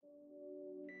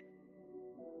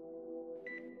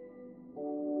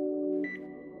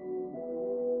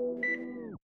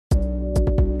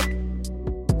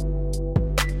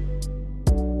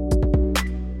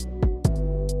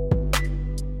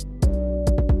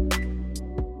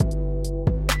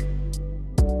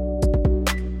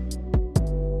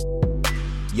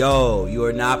Yo, you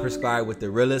are not prescribed with the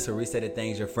realest, where we say the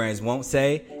things your friends won't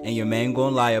say and your man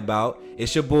gonna lie about.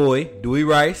 It's your boy, Dewey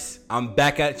Rice. I'm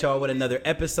back at y'all with another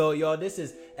episode, y'all. This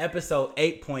is episode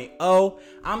 8.0.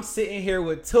 I'm sitting here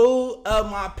with two of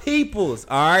my peoples,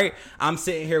 all right? I'm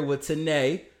sitting here with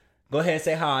Tanae. Go ahead and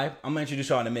say hi. I'm going to introduce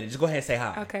y'all in a minute. Just go ahead and say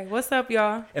hi. Okay, what's up,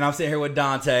 y'all? And I'm sitting here with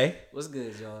Dante. What's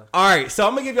good, y'all? All right, so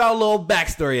I'm going to give y'all a little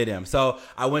backstory of them. So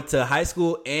I went to high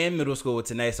school and middle school with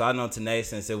Tanae. So I know Tanae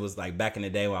since it was like back in the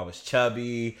day when I was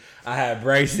chubby. I had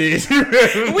braces.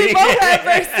 We both had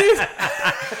braces.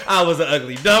 I was an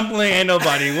ugly dumpling. Ain't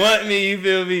nobody want me, you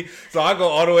feel me? So I go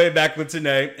all the way back with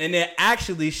Tanae. And then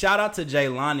actually, shout out to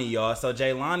Jaylani, y'all. So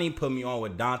Jaylani put me on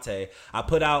with Dante. I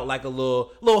put out like a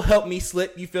little help me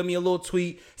slip, you feel me? A little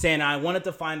tweet saying I wanted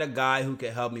to find a guy who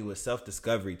could help me with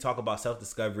self-discovery, talk about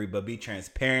self-discovery, but be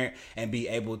transparent and be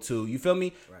able to, you feel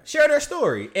me, share their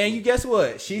story. And you guess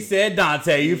what? She said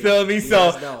Dante, you feel me?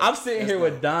 So I'm sitting here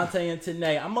with Dante and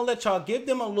Tanae. I'm going to let y'all give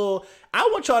them a little, I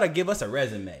want y'all to give us a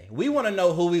resume. We want to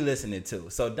know who we listening to.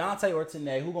 So Dante or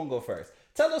Tanae, who going to go first?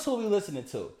 Tell us who we listening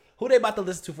to. Who they about to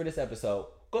listen to for this episode.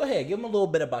 Go ahead, give them a little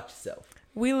bit about yourself.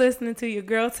 We listening to your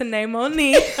girl, Tanae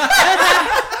Monique.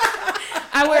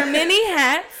 I wear many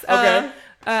hats. Okay.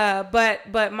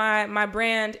 But my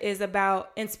brand is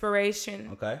about inspiration.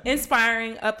 Okay.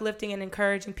 Inspiring, uplifting, and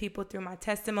encouraging people through my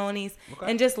testimonies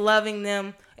and just loving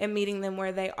them and meeting them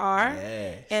where they are.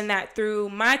 Yes. And that through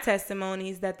my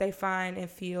testimonies that they find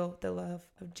and feel the love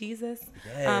of Jesus.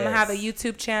 Yes. I have a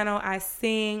YouTube channel. I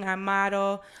sing, I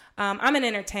model. I'm an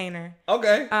entertainer.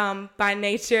 Okay. By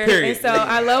nature. Period. And so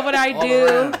I love what I All do.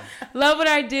 around. Love what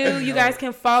I do. You guys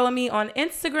can follow me on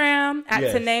Instagram at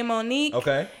Yes. Tanae Monique.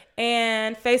 Okay.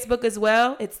 And Facebook as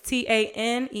well. It's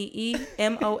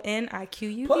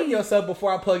TANEEMONIQUE. Plug yourself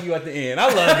before I plug you at the end.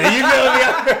 I love it. You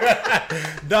feel me?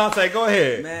 Dante, go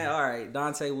ahead. Man, all right.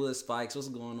 Dante Wood Spikes. What's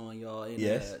going on, y'all? And,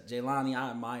 Yes. Jaylani,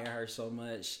 I admire her so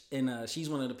much. And she's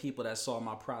one of the people that saw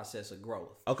my process of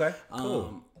growth. Okay.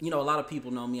 Cool. You know, a lot of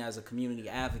people know me as a community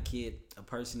advocate, a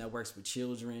person that works with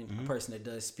children, a person that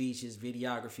does speeches,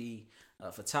 videography,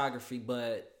 photography,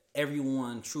 but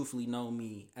everyone truthfully know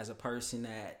me as a person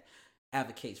that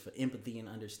advocates for empathy and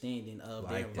understanding of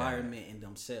their environment and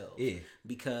themselves. Yeah.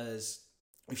 Because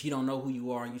if you don't know who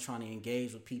you are and you're trying to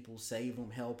engage with people, save them,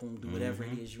 help them, do whatever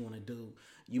it is you want to do,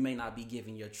 you may not be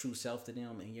giving your true self to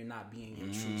them, and you're not being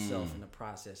your true self in the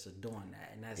process of doing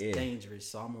that, and that's dangerous.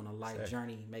 So I'm on a life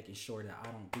journey making sure that I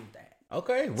don't do that.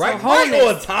 Okay, right wholeness.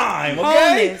 on time.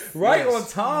 Okay, Wholeness. right Yes. on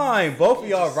time. Both of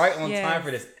y'all right on Yes. time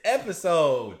for this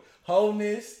episode.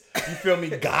 Wholeness. You feel me?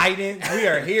 Guidance. We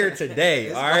are here today.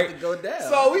 It's all about right. to go down.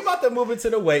 So we about to move into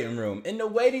the waiting room. In the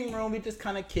waiting room, we just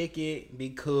kind of kick it, be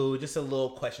cool. Just a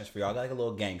little questions for y'all, like a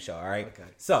little game show. All right. Okay.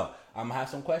 So I'm gonna have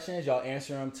some questions. Y'all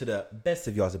answer them to the best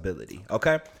of y'all's ability.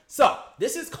 Okay. So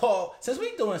this is called. Since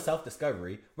we doing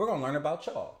self-discovery, we're gonna learn about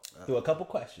y'all through a couple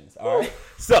questions. All right.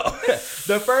 So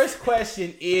the first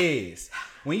question is: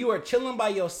 when you are chilling by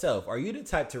yourself, are you the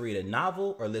type to read a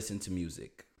novel or listen to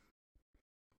music?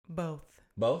 Both.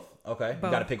 Both? Okay. Both.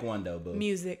 You gotta pick one though, boo.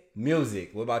 Music.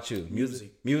 Music. What about you?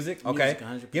 Music. Okay.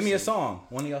 100%. Give me a song.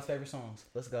 One of y'all's favorite songs.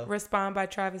 Let's go. Respond by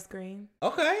Travis Green.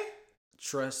 Okay.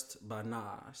 Trust by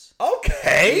Nas.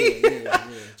 Okay. Yeah.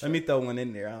 Let me throw one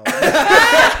in there.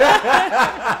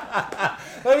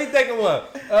 Let me think of one.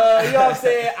 You know what I'm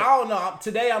saying? I don't know.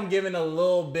 Today I'm giving a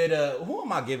little bit of. Who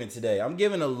am I giving today? I'm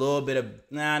giving a little bit of.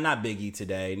 Nah, not Biggie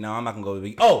today. No, I'm not gonna go with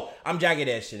Biggie. Oh, I'm Jagged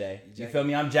Edge today. You feel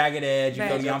me? I'm Jagged Edge. You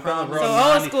feel me? I'm feeling real.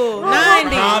 So old school, 90s.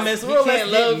 Promise. He We'll can't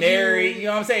let's get love married. You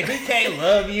know what I'm saying? He can't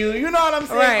love you. You know what I'm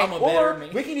saying? Right. I'm a better Or man.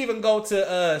 we can even go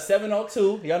to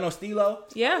 702. Y'all know Stilo?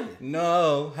 Yeah.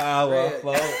 No, how I Red.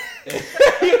 float.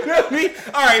 You feel me?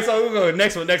 All right, so we'll go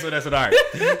next one. All right.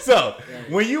 So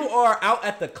when you are out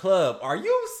at the club, are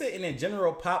you sitting in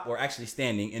general pop or actually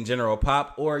standing in general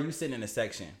pop, or are you sitting in a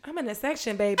section? I'm in a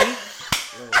section, baby.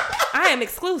 I am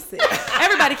exclusive.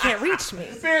 Everybody can't reach me.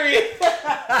 Period.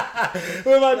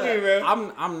 What about you,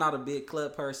 man? I'm not a big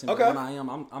club person, Okay. but when I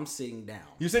am, I'm sitting down.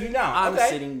 You sitting down? I'm Okay.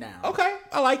 sitting down. Okay,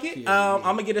 I like it. Period. I'm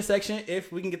gonna get a section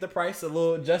if we can get the price a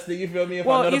little adjusted. You feel me? If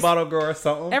Well, I know the it's- bottle girl or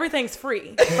something. Everything's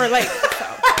free for ladies. So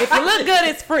if you look good,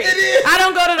 it's free. I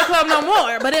don't go to the club no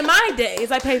more. But in my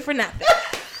days, I paid for nothing.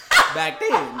 Back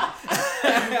then.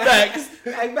 Thanks.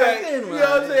 Back then, You know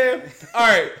what I'm saying? All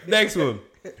right, next one.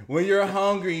 When you're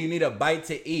hungry, you need a bite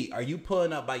to eat. Are you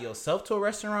pulling up by yourself to a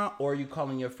restaurant, or are you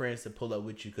calling your friends to pull up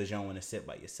with you because you don't want to sit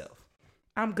by yourself?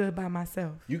 I'm good by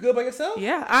myself. You good by yourself?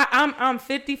 Yeah, I'm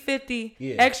 50-50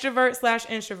 Yeah. extrovert /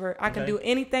 introvert. I can Okay. do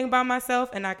anything by myself,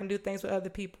 and I can do things with other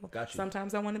people. Got you.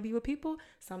 Sometimes I want to be with people.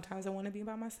 Sometimes I want to be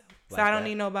by myself. So Like I don't that.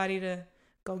 need nobody to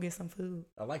go get some food.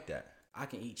 I like that. I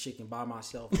can eat chicken by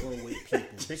myself or with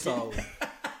people. So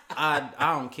I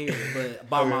don't care, but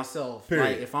by myself. Period.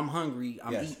 Like if I'm hungry,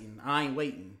 I'm eating. I ain't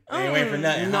waiting. You ain't waiting for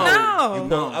nothing. No. Huh?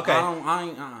 No. Okay. I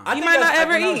ain't. I You think might not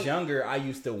ever when I was eat. younger, I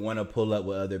used to want to pull up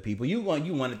with other people. You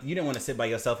didn't want to sit by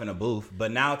yourself in a booth,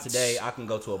 but now today I can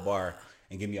go to a bar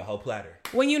and give me a whole platter.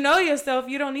 When you know yourself,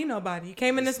 you don't need nobody. You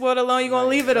came in this world alone, you're going to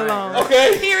leave it alone.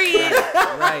 Okay. Period.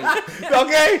 Right.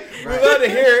 Okay. We love to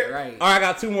hear it. Right. All right, I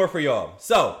got 2 more for y'all.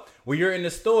 So when you're in the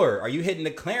store, are you hitting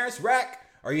the clearance rack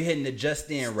or are you hitting the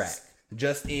just in rack?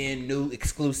 Just in, new,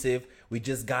 exclusive. We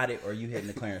just got it, or are you hitting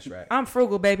the clearance rack? I'm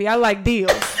frugal, baby. I like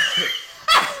deals.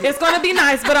 It's going to be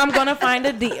nice, but I'm going to find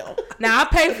a deal. Now, I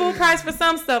pay full price for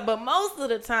some stuff, but most of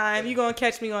the time, you're going to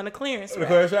catch me on the clearance rack. The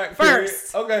clearance rack?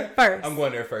 First. Okay. First. I'm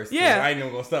going there first. Yeah. Too. I ain't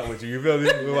even going to stunt with you. You feel me?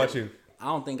 What about you? I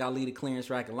don't think I'll leave the clearance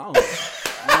rack alone. You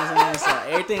know what I'm saying? So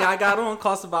everything I got on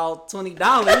costs about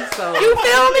 $20. So You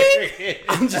feel me?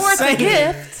 I'm just Or it's a saying.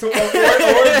 gift. or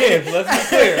a gift.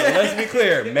 Let's be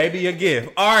clear. Maybe a gift.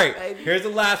 All right. Here's the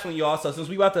last one, y'all. So since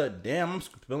we about to, I'm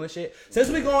spilling shit. Since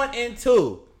we going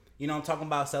into, I'm talking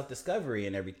about self-discovery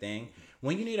and everything.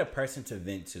 When you need a person to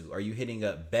vent to, are you hitting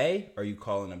up bae or are you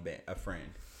calling a friend?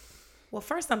 Well,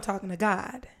 first, I'm talking to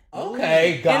God.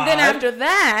 Okay, God. And then after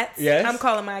that, Yes. I'm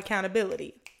calling my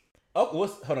accountability. Oh,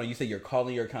 hold on. You said you're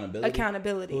calling your accountability?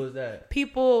 Accountability. Who is that?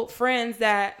 People, friends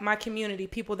that my community,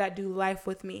 people that do life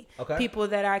with me. Okay. People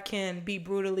that I can be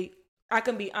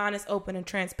honest, open, and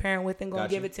transparent with and going to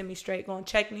Gotcha. give it to me straight, going to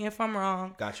check me if I'm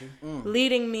wrong. Got you.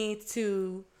 Leading me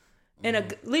to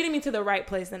the right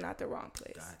place and not the wrong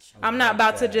place. Gotcha. I'm not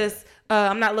about to just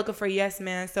I'm not looking for yes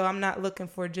man, so I'm not looking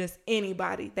for just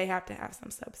anybody. They have to have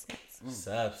some substance.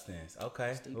 Substance.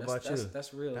 Okay. What about you?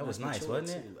 That's real. That was That's nice, mature,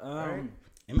 wasn't it? too. Right.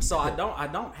 So I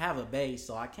don't have a bae,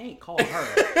 so I can't call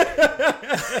her.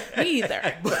 Me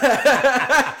either.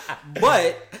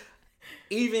 But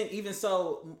even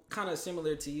so, kind of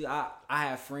similar to you, I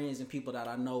have friends and people that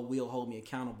I know will hold me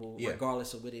accountable,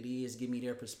 regardless of what it is, give me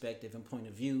their perspective and point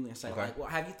of view, and say like, "Well,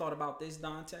 have you thought about this,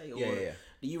 Dante? Or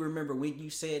do you remember when you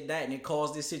said that and it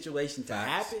caused this situation to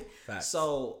happen?" Facts.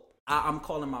 So I'm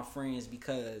calling my friends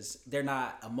because they're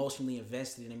not emotionally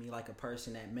invested in me like a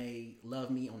person that may love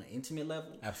me on an intimate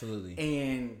level. Absolutely.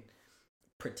 And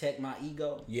protect my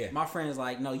ego. Yeah. My friend's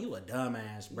like, no, you a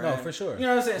dumbass, bro. No, for sure. You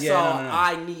know what I'm saying? Yeah, so no.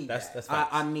 I need That's that. facts.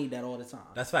 I need that all the time.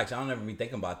 That's facts. I don't ever be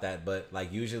thinking about that, but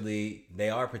like usually they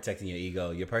are protecting your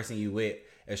ego. Your person you with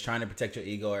is trying to protect your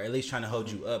ego, or at least trying to hold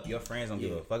you up. Your friends don't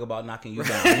give a fuck about knocking you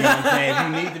down. You know what I'm saying? If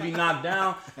you need to be knocked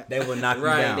down, they will knock you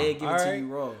down. They give All it to right? you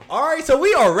raw. All right, so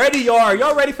we are ready, y'all. Are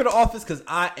y'all ready for the office? Because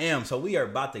I am. So we are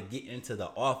about to get into the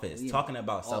office, talking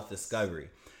about self-discovery.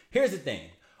 Here's the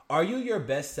thing. Are you your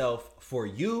best self for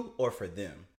you or for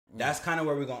them? That's kind of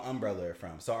where we're going to umbrella it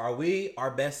from. So are we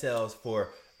our best selves for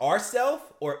ourselves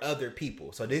or other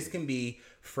people? So this can be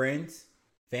friends,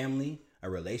 family, a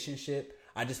relationship.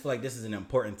 I just feel like this is an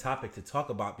important topic to talk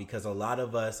about because a lot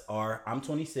of us are, I'm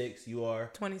 26, you are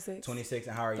 26. 26,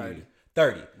 and how are 30. you?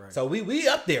 30. Right. So we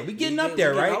up there. We getting up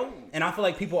there, right? And I feel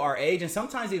like people our age, and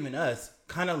sometimes even us,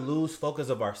 kind of lose focus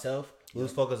of ourselves,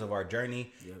 lose focus of our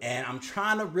journey. And I'm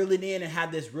trying to reel it in and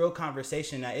have this real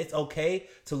conversation that it's okay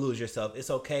to lose yourself. It's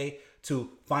okay to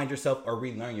find yourself or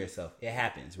relearn yourself. It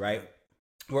happens, right?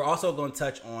 We're also going to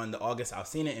touch on the August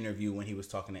Alsina interview when he was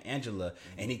talking to Angela,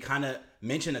 and he kind of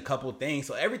mentioned a couple things.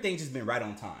 So everything's just been right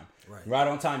on time. Right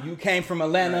on time. You came from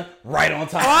Atlanta, right on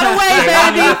time. All the way,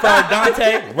 baby. For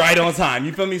Dante, right on time.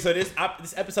 You feel me? So this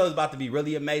episode is about to be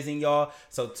really amazing, y'all.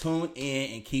 So tune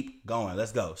in and keep going.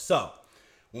 Let's go. So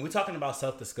when we're talking about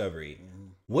self-discovery,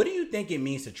 what do you think it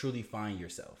means to truly find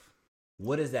yourself?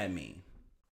 What does that mean?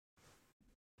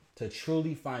 To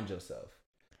truly find yourself.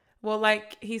 Well,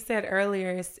 like he said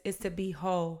earlier, it's to be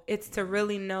whole. It's to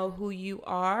really know who you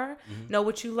are, know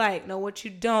what you like, know what you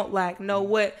don't like, know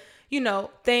what,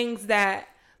 things that,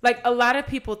 like a lot of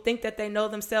people think that they know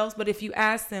themselves, but if you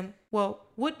ask them, well,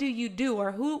 what do you do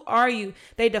or who are you?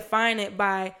 They define it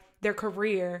by their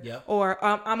career or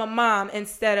I'm a mom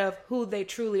instead of who they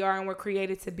truly are and were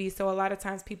created to be. So a lot of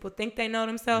times people think they know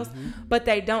themselves, but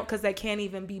they don't because they can't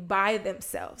even be by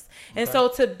themselves. And so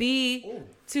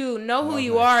to know who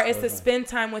you are is to spend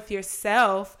time with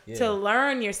yourself, to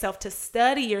learn yourself, to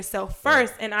study yourself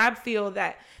first. And I feel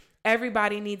that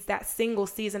everybody needs that single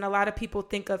season. A lot of people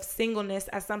think of singleness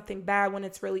as something bad when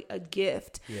it's really a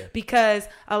gift because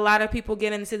a lot of people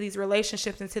get into these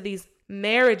relationships, into these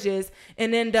marriages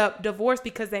and end up divorced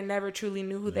because they never truly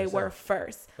knew who they were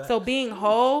first. So being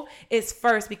whole is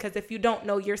first because if you don't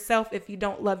know yourself, if you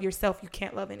don't love yourself, you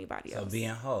can't love anybody else. So being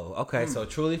whole. Okay, so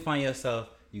truly find yourself,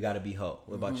 you got to be whole.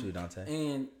 What about you, Dante?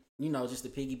 And just to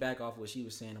piggyback off what she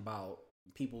was saying about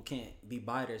people can't be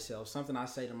by themselves. Something I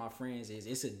say to my friends is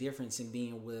it's a difference in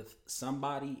being with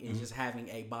somebody and just having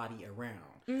a body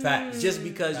around. Facts. Just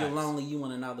because Facts. you're lonely, you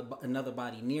want another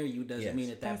body near you doesn't mean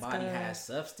that That's body good. has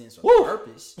substance or Woo!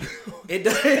 purpose. It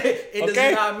does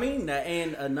Okay. not mean that.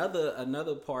 And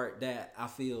another part that I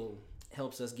feel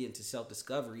helps us get into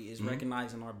self-discovery is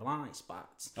recognizing our blind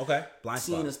spots. Okay. Blind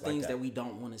Seeing the spots. things like that we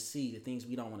don't want to see, the things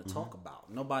we don't want to talk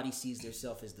about. Nobody sees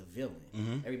themselves as the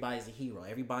villain. Everybody's a hero.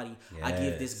 Everybody, I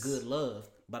give this Yes. good love,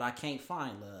 but I can't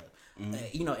find love.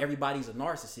 Everybody's a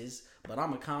narcissist, but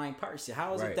I'm a kind person.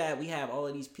 How is Right. it that we have all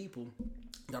of these people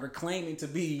that are claiming to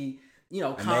be,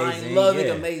 kind, Amazing, loving,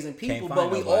 yeah. amazing people, Can't but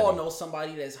find we nobody. all know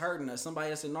somebody that's hurting us, somebody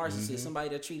that's a narcissist, somebody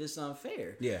that treats us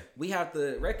unfair. Yeah. We have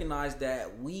to recognize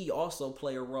that we also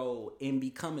play a role in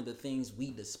becoming the things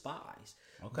we despise.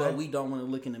 Okay. But we don't want to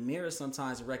look in the mirror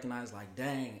sometimes and recognize, like,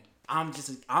 dang, I'm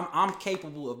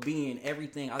capable of being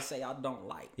everything I say I don't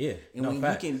like. Yeah, And no, when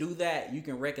facts. you can do that, you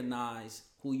can recognize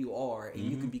who you are and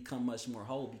you can become much more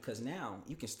whole because now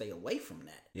you can stay away from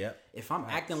that. Yep. If I'm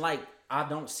acting like I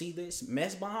don't see this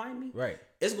mess behind me, Right.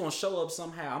 it's gonna show up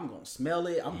somehow. I'm gonna smell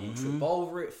it. I'm gonna trip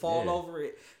over it, fall Yeah. over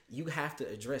it. You have to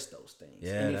address those things.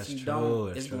 Yeah, and if that's you true. don't,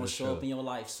 That's it's true. gonna That's show true. up in your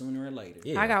life sooner or later.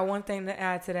 Yeah. I got one thing to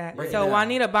add to that. Break it So down.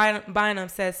 Juanita Bynum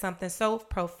said something so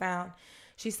profound.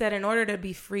 She said, in order to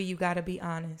be free, you got to be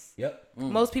honest. Yep.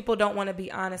 Most people don't want to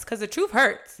be honest because the truth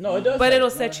hurts. No, it does. But hurt. it'll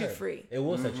No, set it you hurt. free. It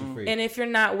will set you free. And if you're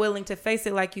not willing to face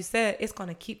it, like you said, it's going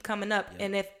to keep coming up.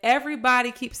 And if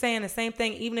everybody keeps saying the same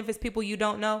thing, even if it's people you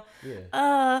don't know,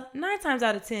 9 times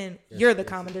out of 10, you're the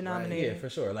common denominator. Yeah, for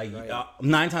sure. Like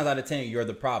 9 times out of 10, you're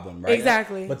the problem, right?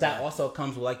 Exactly. But that also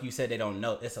comes with, like you said, they don't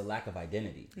know. It's a lack of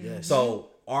identity. Yes. So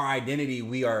our identity,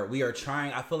 we are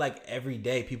trying. I feel like every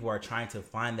day people are trying to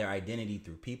find their identity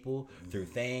through people, through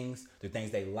things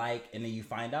they like, and then you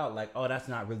find out like, oh, that's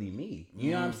not really me.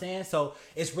 You know what I'm saying? So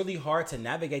it's really hard to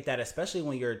navigate that, especially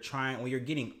when you're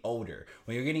getting older.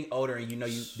 When you're getting older, and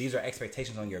these are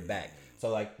expectations on your back. So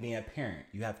like being a parent,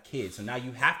 you have kids, so now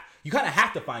you kind of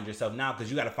have to find yourself now because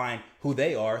you got to find who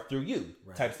they are through you,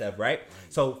 type stuff, right?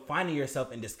 So finding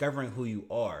yourself and discovering who you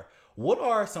are. What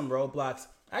are some roadblocks?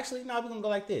 Actually, no, we're gonna go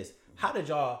like this. How did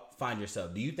y'all find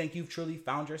yourself? Do you think you've truly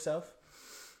found yourself?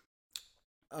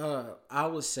 I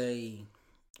would say,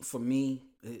 for me,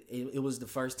 it was the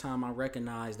first time I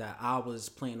recognized that I was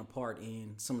playing a part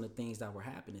in some of the things that were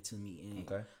happening to me,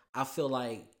 and Okay. I feel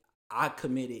like I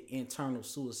committed internal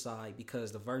suicide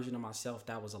because the version of myself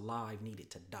that was alive needed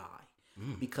to die.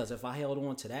 Because if I held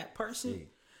on to that person,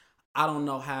 I don't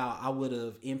know how I would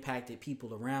have impacted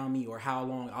people around me or how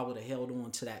long I would have held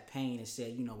on to that pain and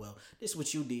said, well, this is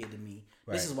what you did to me.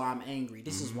 Right. This is why I'm angry.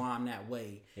 This is why I'm that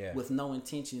way. Yeah. With no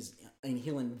intentions in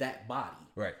healing that body.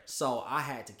 Right. So I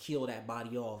had to kill that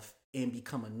body off and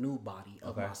become a new body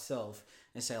of myself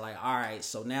and say like, all right,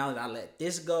 so now that I let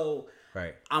this go,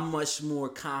 Right. I'm much more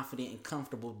confident and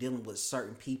comfortable dealing with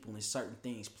certain people and certain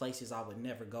things, places I would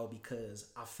never go because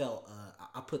I felt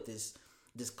I put this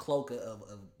cloak of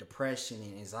depression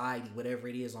and anxiety, whatever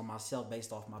it is, on myself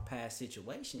based off my past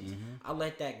situations. I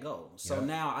let that go. So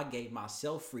now I gave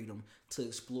myself freedom to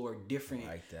explore different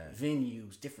Like that.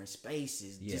 venues, different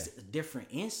spaces, just a different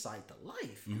insight to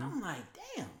life. And I'm like,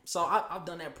 damn. So I've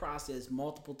done that process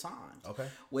multiple times. Okay.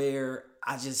 Where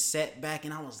I just sat back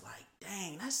and I was like,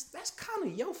 dang, that's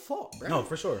kind of your fault, bro. No,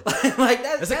 for sure. Like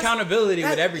that's accountability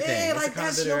with everything. Yeah, It's like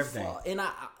that's accountability your with everything. fault.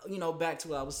 And I back to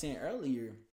what I was saying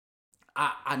earlier,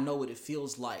 I know what it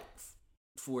feels like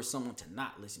for someone to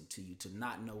not listen to you, to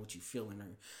not know what you're feeling, or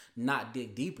not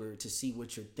dig deeper to see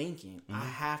what you're thinking. I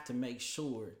have to make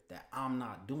sure that I'm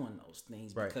not doing those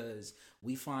things because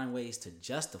we find ways to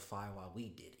justify why we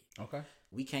did it. Okay.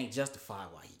 We can't justify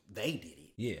why they did it.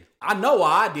 Yeah. I know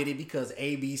why I did it because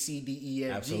A, B, C, D, E,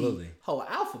 F, Absolutely. G, whole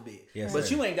alphabet. Yes, but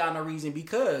sir. you ain't got no reason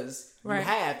because you Right.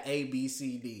 have A, B,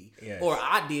 C, D. Yes. Or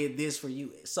I did this for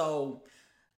you. So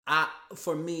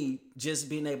for me, just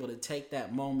being able to take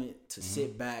that moment to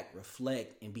sit back,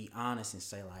 reflect, and be honest and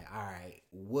say like, all right,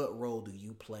 what role do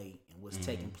you play in what's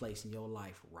taking place in your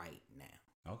life right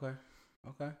now?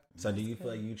 Okay. So do you feel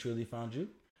like you truly found you?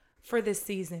 For this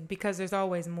season, because there's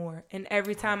always more. And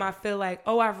every time I feel like,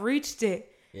 oh, I've reached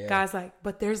it, Yeah. God's like,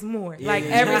 but there's more. Yeah, like yeah,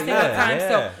 every yeah, single yeah, time.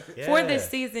 yeah, So for this yeah.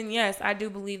 season, yes, I do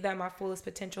believe that my fullest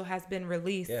potential has been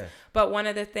released. Yeah. But one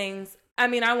of the things, I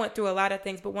went through a lot of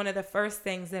things, but one of the first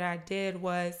things that I did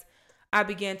was I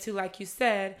began to, like you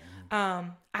said,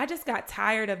 I just got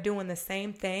tired of doing the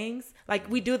same things. Like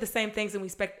we do the same things and we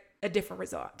expect a different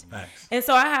result. Facts. And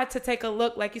so I had to take a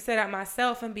look, like you said, at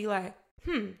myself and be like,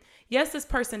 yes, this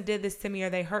person did this to me or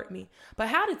they hurt me, but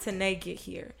how did Tanae get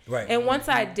here? Right. And once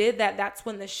I did that, that's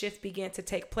when the shift began to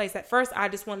take place. At first, I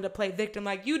just wanted to play victim,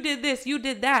 like, you did this, you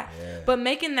did that. Yeah. But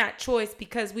making that choice,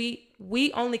 because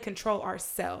we only control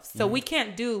ourselves. So we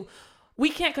can't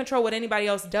control what anybody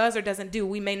else does or doesn't do.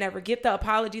 We may never get the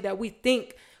apology that we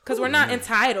think, because we're not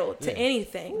entitled to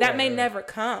anything. That may never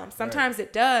come. Sometimes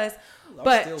it does.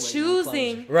 But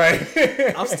choosing,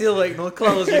 I'm still waiting on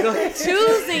closure. Go ahead.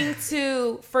 choosing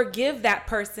to forgive that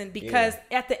person, because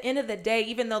at the end of the day,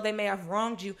 even though they may have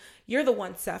wronged you, you're the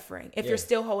one suffering if you're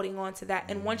still holding on to that.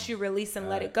 And once you release and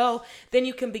let it go, then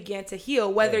you can begin to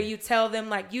heal. Whether you tell them,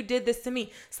 like, you did this to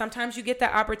me. Sometimes you get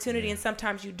that opportunity and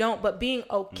sometimes you don't. But being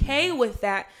okay with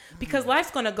that, because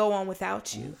life's going to go on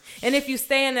without you. And if you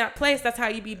stay in that place, that's how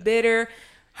you be bitter,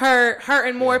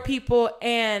 hurting more people,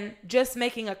 and just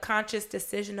making a conscious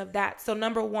decision of that. So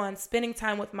number 1, spending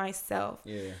time with myself.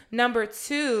 Number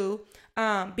 2,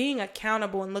 being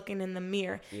accountable and looking in the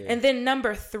mirror. And then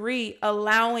number 3,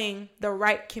 allowing the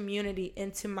right community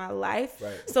into my life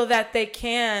so that they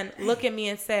can look at me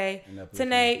and say,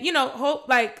 Tanae,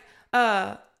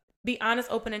 be honest,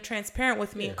 open, and transparent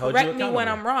with me. Correct me when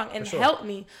I'm wrong and help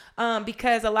me.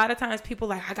 Because a lot of times people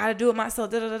like, I got to do it myself.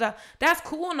 That's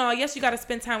cool and all. Yes, you got to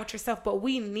spend time with yourself, but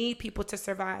we need people to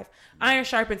survive. Iron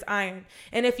sharpens iron.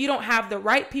 And if you don't have the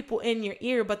right people in your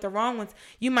ear, but the wrong ones,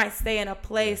 you might stay in a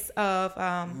place of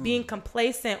being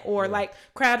complacent or like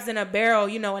crabs in a barrel,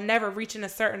 and never reaching a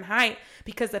certain height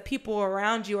because the people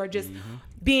around you are just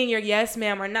being your yes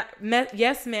ma'am or not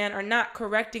yes man, or not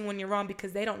correcting when you're wrong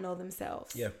because they don't know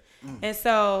themselves. And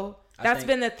so that's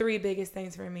been the 3 biggest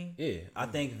things for me. I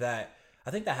think that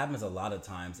happens a lot of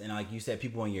times. And like you said,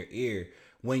 people in your ear,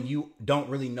 when you don't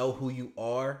really know who you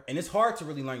are, and it's hard to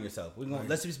really learn yourself.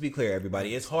 Let's just be clear,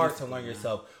 everybody. It's hard to learn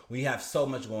yourself when you have so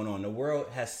much going on. The world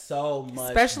has so much,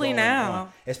 especially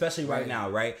now, especially right now,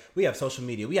 right? We have social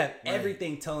media. We have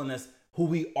everything telling us who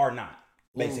we are not.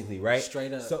 Basically, right?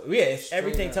 Straight up. So it's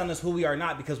everything telling us who we are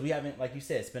not, because we haven't, like you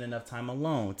said, spent enough time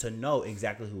alone to know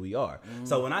exactly who we are.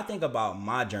 So when I think about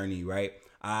my journey, right?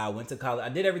 I went to college. I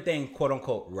did everything quote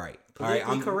unquote right.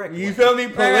 Politically correct. You feel me?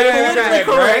 Politically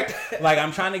correct. Like,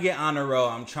 I'm trying to get honor roll.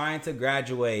 I'm trying to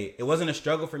graduate. It wasn't a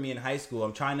struggle for me in high school.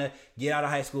 I'm trying to get out of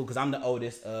high school because I'm the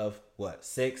oldest of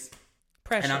 6.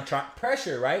 Pressure. And I'm trying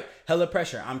pressure, right? Hella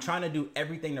pressure. I'm trying to do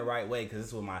everything the right way because this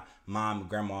is what my mom,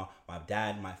 grandma, my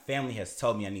dad, my family has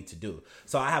told me I need to do.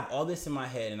 So I have all this in my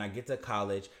head, and I get to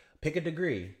college. Pick a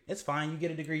degree. It's fine. You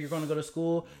get a degree. You're going to go to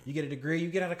school. You get a degree. You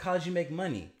get out of college. You make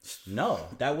money. No,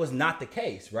 that was not the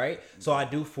case, right? So I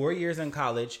do 4 years in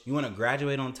college. You want to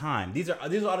graduate on time. These are all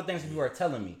the things people are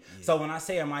telling me. So when I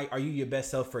say, are you your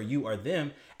best self for you or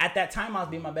them? At that time, I was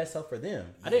being my best self for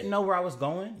them. I didn't know where I was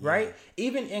going, right?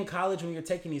 Even in college, when you're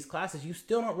taking these classes, you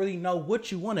still don't really know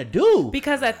what you want to do.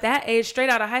 Because at that age,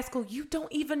 straight out of high school, you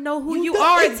don't even know who you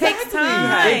are. Exactly. It takes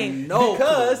time.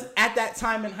 Because at that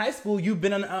time in high school, you've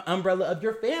been under the umbrella of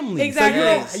your family.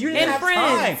 Exactly. So you didn't have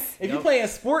time. If you're playing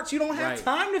sports, you don't have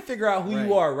time to figure out who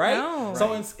you are, right? No.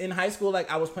 So in high school,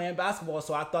 like, I was playing basketball,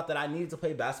 so I thought that I needed to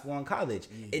play basketball in college.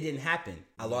 It didn't happen.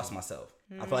 I lost myself.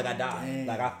 I feel like I died.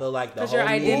 Like, I feel like the whole your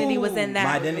identity was in that.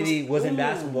 My identity was in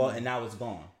basketball, and now it's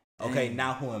gone. Okay,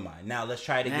 now who am I? Now let's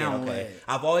try it again. Now okay, what?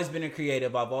 I've always been a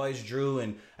creative. I've always drew,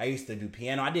 and I used to do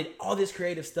piano. I did all this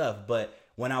creative stuff, but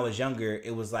when I was younger,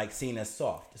 it was like seen as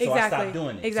soft. So I stopped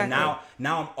doing it. Exactly. So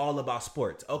now I'm all about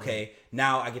sports. Okay,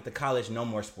 now I get to college, no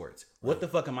more sports. What the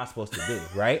fuck am I supposed to do,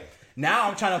 right? Now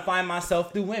I'm trying to find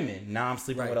myself through women. Now I'm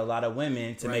sleeping with a lot of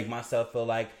women to make myself feel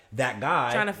like that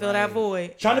guy. Trying to fill that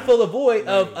void. Trying to fill the void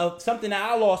of something that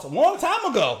I lost a long time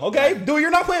ago. Okay? Dude,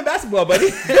 you're not playing basketball, buddy.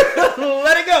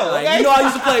 Let it go. Okay? You know I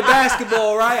used to play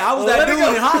basketball, right? I was that dude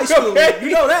in high school. Okay?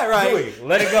 You know that, right? Dude,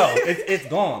 let it go. It's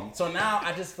gone. So now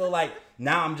I just feel like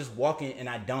now I'm just walking and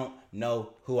I don't know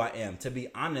who I am. To be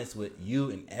honest with you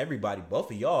and everybody,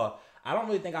 both of y'all, I don't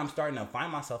really think I'm starting to find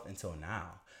myself until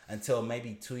now. Until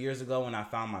maybe 2 years ago when I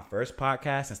found my first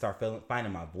podcast and started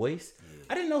finding my voice.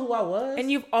 I didn't know who I was.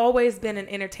 And you've always been an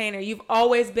entertainer. You've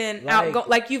always been outgoing.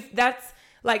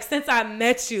 Like, since I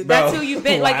met you, that's who you've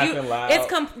been. Like,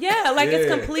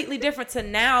 it's completely different to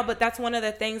now. But that's one of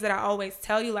the things that I always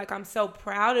tell you. Like, I'm so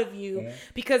proud of you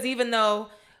because even though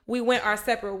we went our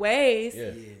separate ways,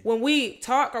 when we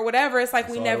talk or whatever, it's like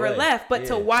we never left. But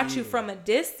to watch you from a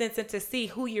distance and to see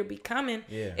who you're becoming,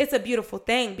 it's a beautiful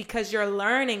thing because you're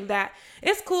learning that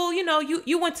it's cool. You know,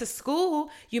 you went to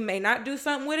school. You may not do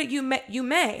something with it. You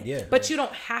may, but you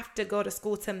don't have to go to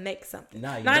school to make something.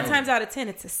 9 times out of 10,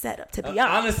 it's a setup. To be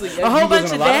honest, honestly, a whole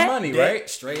bunch of a lot that, of money, right?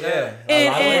 Straight up,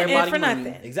 and for money.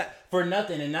 nothing. Exactly. for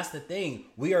nothing. And that's the thing.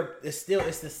 It's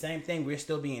the same thing. We're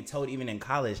still being told, even in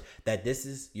college, that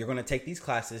you're going to take these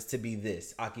classes to be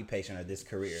this occupation or this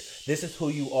career. This is who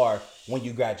you are when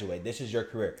you graduate. This is your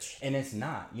career. And it's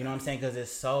not, you know what I'm saying? Because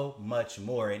it's so much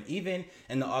more. And even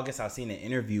in the August, I seen an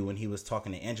interview when he was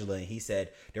talking to Angela, and he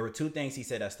said, there were two things he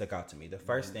said that stuck out to me. The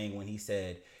first thing, when he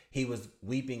said he was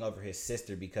weeping over his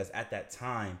sister because at that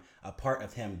time, a part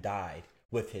of him died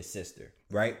with his sister,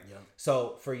 right? Yeah.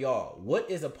 So for y'all, what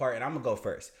is a part, and I'm gonna go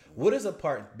first. What is a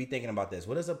part, be thinking about this,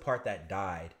 what is a part that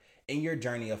died in your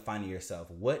journey of finding yourself?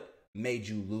 What made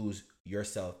you lose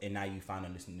yourself and now you found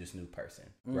this new person,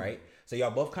 right? So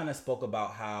y'all both kind of spoke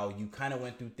about how you kind of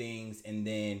went through things and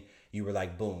then you were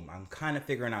like, boom, I'm kind of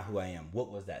figuring out who I am.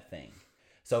 What was that thing?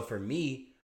 So for me,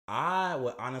 I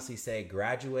would honestly say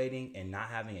graduating and not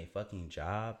having a fucking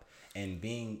job and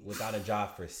being without a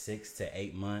job for 6 to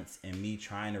 8 months and me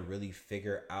trying to really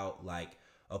figure out like,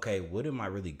 okay, what am I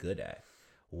really good at?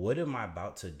 What am I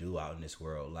about to do out in this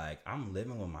world? Like, I'm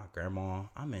living with my grandma.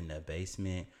 I'm in the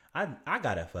basement. I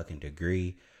got a fucking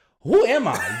degree. Who am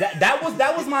I? That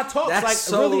was my talk. That's like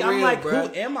so really, real, I'm like, bro.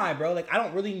 who am I, bro? Like, I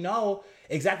don't really know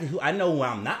exactly who. I know who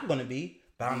I'm not gonna be,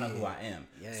 but I don't know who I am.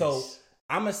 Yes. So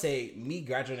I'm gonna say me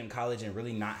graduating college and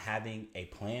really not having a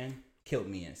plan killed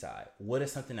me inside. What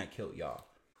is something that killed y'all?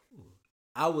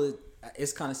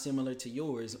 It's kind of similar to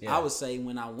yours. Yeah. I would say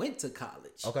when I went to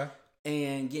college. Okay.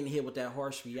 And getting hit with that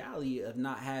harsh reality of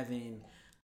not having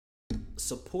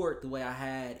support the way I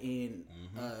had in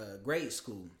grade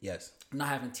school. Yes. Not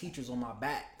having teachers on my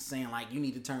back saying like, you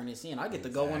need to turn this in. I get to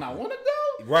go when I want to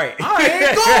go. Right. I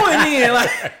ain't going in. Like,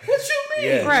 what you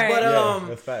mean? Yeah. Right. But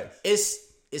that's facts.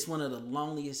 it's one of the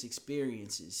loneliest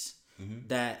experiences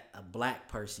that a black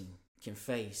person can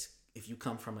face if you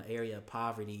come from an area of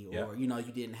poverty or you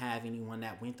didn't have anyone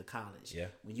that went to college. Yeah.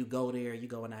 When you go there, you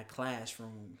go in that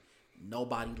classroom,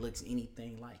 nobody looks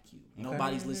anything like you. Okay.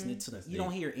 Nobody's listening to you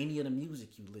don't hear any of the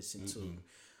music you listen to.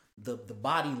 The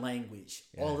body language,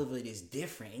 all of it is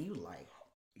different, and you like,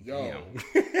 yo,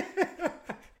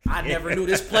 I never knew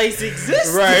this place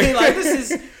existed. Right. Like,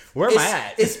 this is where am I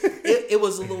at? It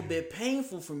was a little bit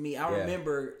painful for me. I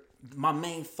remember my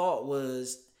main thought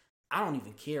was, I don't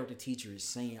even care what the teacher is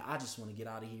saying. I just want to get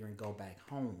out of here and go back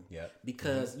home. Yeah.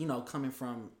 Because, coming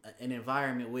from an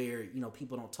environment where,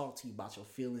 people don't talk to you about your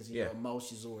feelings and your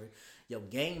emotions or your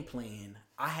game plan,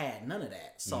 I had none of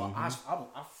that. So I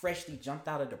freshly jumped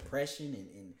out of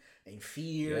depression and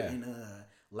fear and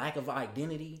lack of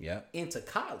identity into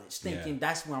college, thinking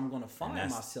that's where I'm going to find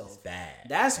myself.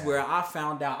 That's where I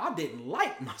found out I didn't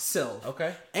like myself.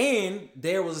 Okay. And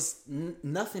there was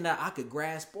nothing that I could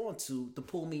grasp onto to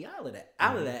pull me out of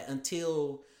that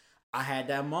until I had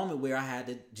that moment where I had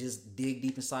to just dig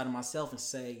deep inside of myself and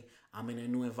say, I'm in a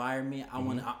new environment. I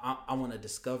want to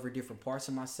discover different parts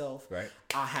of myself. Right.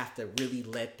 I have to really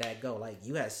let that go. Like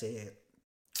you had said,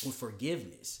 with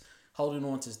forgiveness. Holding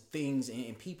on to things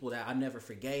and people that I never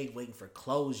forgave, waiting for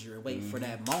closure and waiting for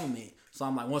that moment. So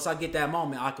I'm like, once I get that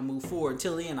moment, I can move forward.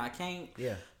 Until then, I can't.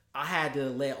 Yeah. I had to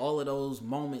let all of those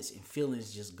moments and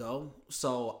feelings just go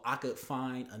so I could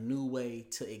find a new way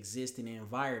to exist in the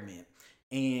environment.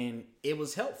 And it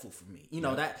was helpful for me.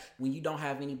 That when you don't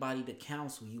have anybody to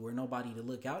counsel you or nobody to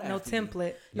look out after no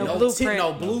template, you, no blueprint.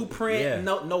 No blueprint,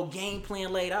 no game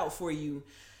plan laid out for you.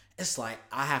 It's like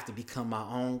I have to become my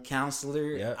own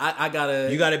counselor. Yep.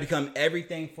 You gotta become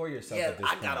everything for yourself. Yeah,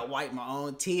 I gotta wipe my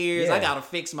own tears. I gotta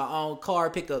fix my own car,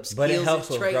 pick up skills. But it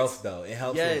helps with with growth, though. It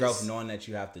helps with growth knowing that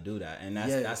you have to do that, and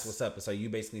that's what's up. So you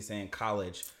basically saying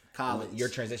college, your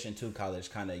transition to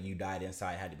college, kind of you died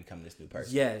inside, had to become this new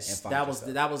person. Yes, that was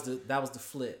the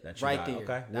flip right there.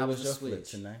 Okay, that was your switch. flip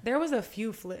tonight. There was a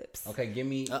few flips. Okay, give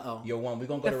me your one. We're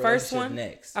gonna go the to first relationship one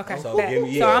next. Okay, so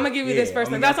I'm gonna give you this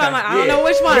first one. That's why I'm like, I don't know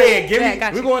which one. Yeah, give me.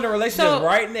 We're going to relationship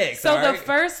right next. So the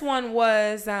first one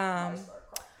was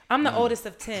I'm the oldest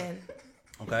of 10.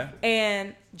 Okay.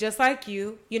 And just like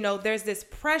you, there's this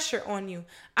pressure on you.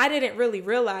 I didn't really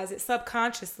realize it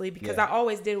subconsciously because I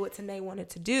always did what Tanae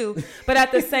wanted to do. But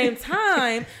at the same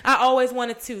time, I always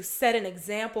wanted to set an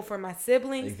example for my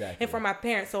siblings and for my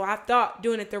parents. So I thought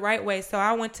doing it the right way. So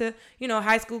I went to,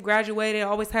 high school, graduated,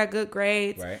 always had good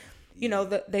grades. Right.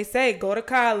 They say go to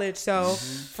college. So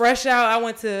fresh out, I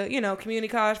went to, community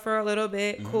college for a little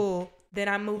bit. Cool. Then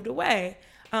I moved away.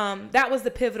 That was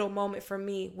the pivotal moment for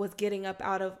me, was getting up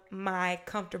out of my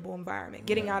comfortable environment,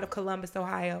 getting out of Columbus,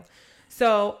 Ohio.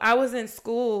 So I was in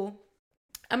school.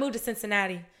 I moved to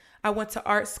Cincinnati. I went to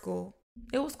art school.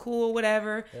 It was cool,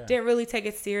 whatever. Yeah. Didn't really take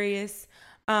it serious.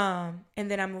 And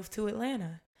then I moved to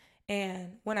Atlanta.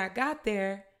 And when I got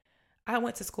there, I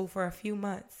went to school for a few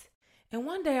months. And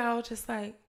one day I was just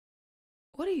like,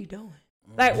 what are you doing?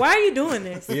 Like, why are you doing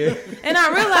this? Yeah. And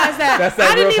I realized that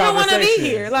I I didn't even want to be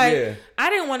here. Like, I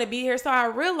didn't want to be here. So I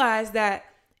realized that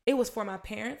it was for my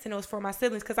parents and it was for my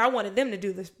siblings because I wanted them to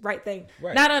do the right thing.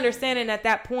 Right. Not understanding at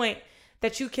that point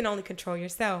that you can only control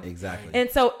yourself. Exactly. And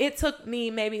so it took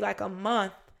me maybe like a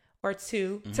month or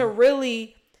two to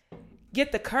really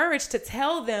get the courage to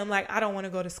tell them, like, I don't want to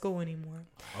go to school anymore.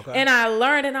 Okay. And I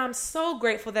learned, and I'm so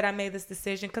grateful that I made this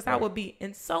decision because I would be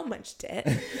in so much debt.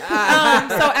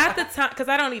 So at the time, because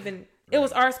it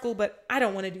was art school, but I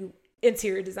don't want to do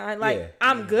interior design. Like,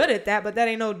 I'm good at that, but that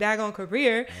ain't no daggone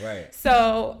career. Right.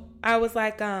 So I was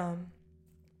like,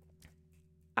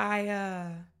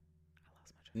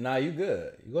 No, you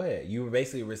good. Go ahead. You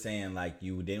basically were saying like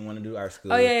you didn't want to do art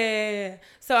school. Oh yeah.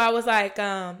 So I was like,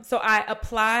 so I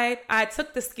applied. I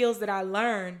took the skills that I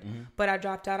learned, but I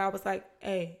dropped out. I was like,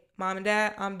 hey, mom and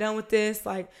dad, I'm done with this.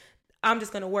 Like, I'm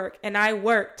just gonna work. And I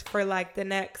worked for like the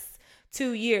next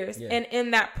 2 years. Yeah. And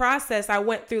in that process, I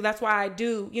went through. That's why I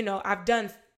do. I've done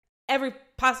every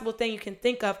possible thing you can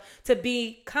think of to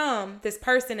become this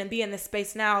person and be in this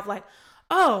space now of like,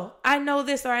 oh, I know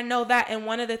this or I know that. And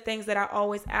one of the things that I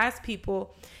always ask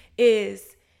people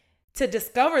is to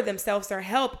discover themselves or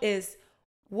help is,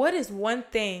 what is one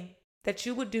thing that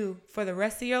you would do for the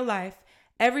rest of your life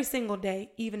every single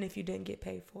day, even if you didn't get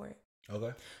paid for it?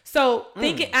 Okay. So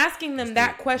asking them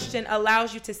that question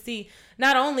allows you to see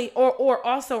not only or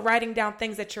also writing down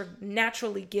things that you're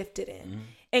naturally gifted in.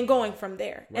 And going from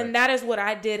there. Right. And that is what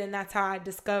I did. And that's how I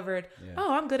discovered,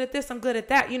 oh, I'm good at this. I'm good at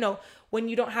that. When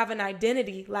you don't have an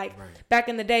identity, like back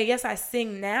in the day, yes, I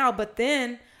sing now, but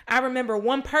then I remember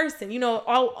one person,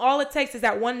 all it takes is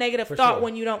that one negative thought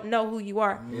when you don't know who you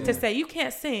are to say, you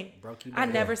can't sing. Broke you down.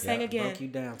 I never sang again. Broke you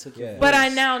down, took your voice. But I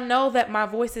now know that my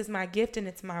voice is my gift and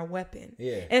it's my weapon.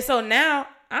 Yeah. And so now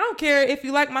I don't care if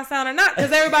you like my sound or not,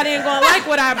 because everybody ain't going to like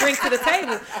what I bring to the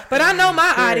table. But I know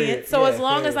my audience. So as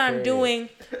long as I'm doing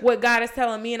what God is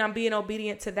telling me and I'm being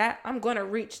obedient to that, I'm going to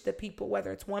reach the people,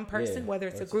 whether it's one person, whether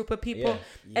it's a group of people.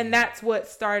 And that's what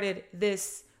started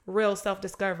this real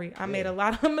self-discovery. I made a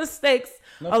lot of mistakes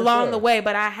along the way,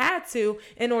 but I had to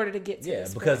in order to get to this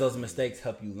point. Because those mistakes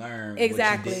help you learn what you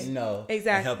didn't know.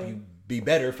 Exactly. And help you be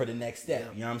better for the next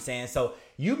step. You know what I'm saying? So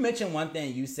you mentioned one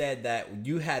thing. You said that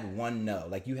you had one no.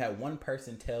 Like, you had one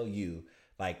person tell you,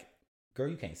 like, girl,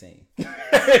 you can't sing.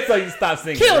 So you stopped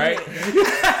singing, right?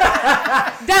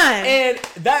 Done. And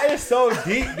that is so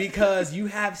deep because you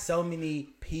have so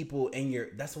many people in your,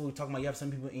 that's what we're talking about. You have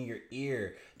some people in your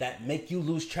ear that make you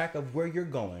lose track of where you're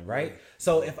going, right?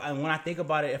 So when I think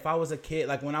about it, if I was a kid,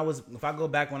 like if I go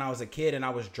back when I was a kid and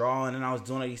I was drawing and I was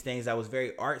doing all these things that was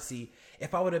very artsy,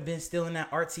 if I would have been still in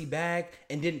that artsy bag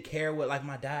and didn't care what like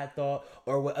my dad thought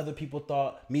or what other people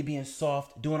thought, me being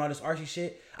soft, doing all this artsy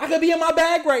shit, I could be in my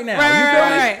bag right now.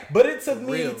 Right. But it took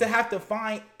me to have to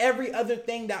find every other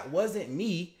thing that wasn't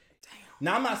me.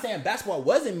 Now, I'm not saying basketball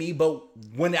wasn't me, but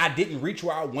when I didn't reach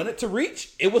where I wanted to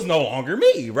reach, it was no longer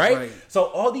me, right? So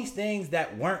all these things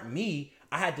that weren't me,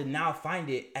 I had to now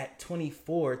find it at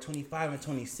 24, 25, and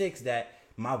 26 that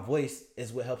my voice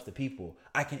is what helps the people.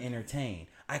 I can entertain.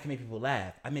 I can make people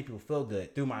laugh. I make people feel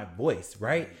good through my voice,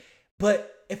 right?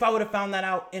 But if I would have found that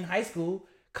out in high school,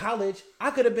 college,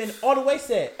 I could have been all the way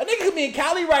set. A nigga could be in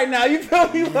Cali right now. You feel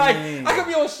me? Like, I could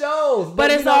be on shows. But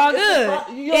it's all good.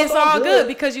 It's all good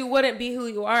because you wouldn't be who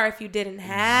you are if you didn't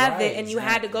have it and you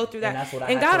had to go through that.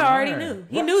 And God already knew.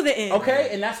 He knew the end.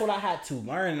 Okay, and that's what I had to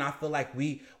learn. And I feel like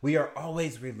we are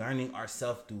always relearning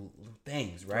ourselves through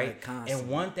things, right? And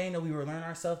one thing that we relearn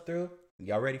ourselves through,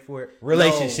 y'all ready for it?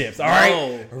 Relationships, all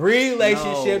right?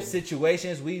 Relationships,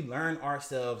 situations. We learn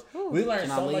ourselves. We learn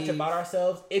so much about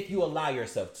ourselves if you allow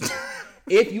yourself to.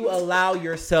 If you allow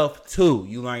yourself to,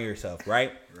 you learn yourself,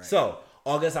 right? So,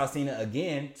 August Alsina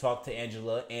again talked to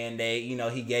Angela, and they,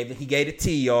 he gave the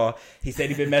tea, y'all. He said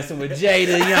he been messing with Jada,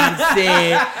 you know what I'm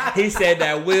saying? He said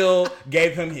that Will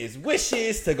gave him his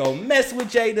wishes to go mess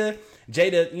with Jada.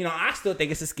 Jada, I still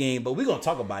think it's a scheme, but we're going to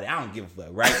talk about it. I don't give a fuck,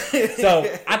 right? So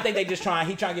I think they just he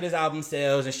trying to get his album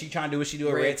sales, and she trying to do what she do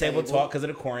at Red Table Talk because of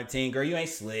the quarantine. Girl, you ain't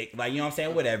slick. Like, you know what I'm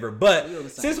saying? Whatever.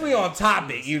 But since we on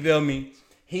topic, you feel me?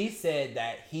 He said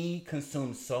that he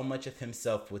consumed so much of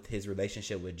himself with his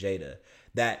relationship with Jada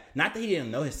that, not that he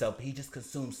didn't know himself, but he just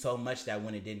consumed so much that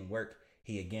when it didn't work,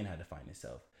 he again had to find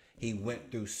himself. He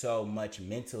went through so much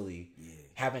mentally,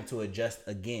 having to adjust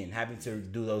again, having to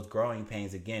do those growing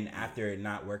pains again after it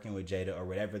not working with Jada or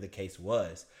whatever the case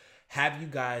was. Have you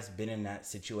guys been in that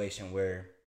situation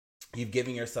where you've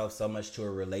given yourself so much to a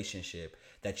relationship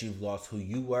that you've lost who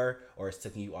you were or it's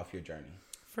taking you off your journey?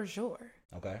 For sure.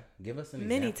 Okay, give us an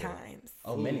Many example. times.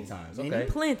 Oh, many times. Okay,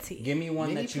 Plenty. Give me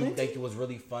one Many that you plenty? think was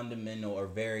really fundamental or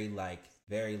very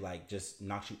just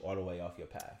knocks you all the way off your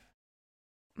path.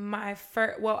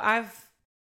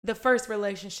 The first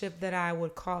relationship that I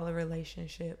would call a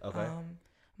relationship. Okay.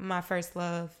 My first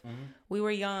love. Mm-hmm. We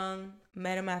were young,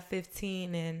 met him at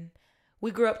 15, and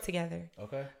we grew up together.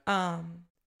 Okay.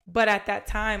 But at that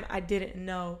time, I didn't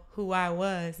know who I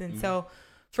was. And so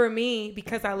for me,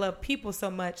 because I love people so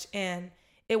much and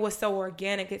it was so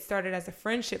organic, it started as a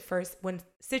friendship first. When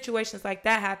situations like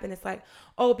that happen, it's like,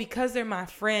 oh, because they're my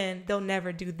friend, they'll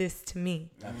never do this to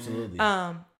me. Absolutely.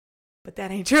 But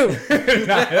that ain't true. It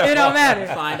don't matter.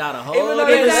 Find out a whole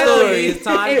Exactly. different story as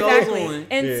time goes on.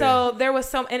 And so there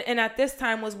was and at this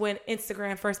time was when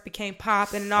Instagram first became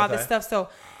pop and all this stuff. So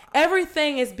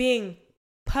everything is being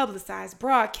publicized,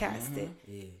 broadcasted.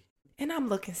 Yeah. And I'm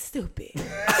looking stupid. Because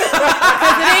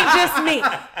it ain't just me.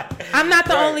 I'm not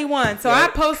the only one. So I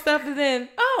post stuff and then,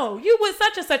 oh, you was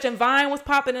such and such and Vine was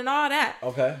popping and all that.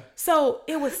 Okay. So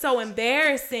it was so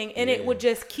embarrassing and it would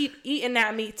just keep eating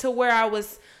at me to where I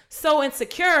was so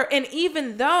insecure. And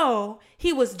even though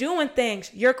he was doing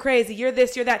things, you're crazy, you're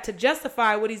this, you're that, to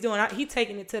justify what he's doing, he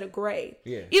taking it to the grave.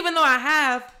 Yeah. Even though I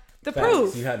have the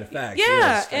proof. You had the facts.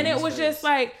 Yeah. And it was just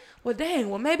like, well, dang,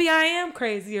 well, maybe I am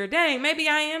crazy, or dang, maybe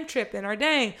I am tripping, or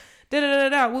dang,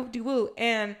 whoop-de-woo.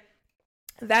 And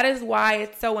that is why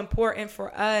it's so important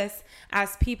for us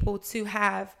as people to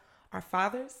have our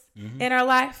fathers in our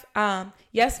life.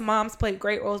 Yes, moms play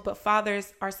great roles, but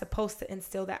fathers are supposed to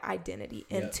instill that identity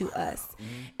into us.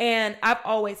 And I've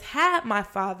always had my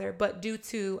father, but due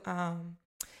to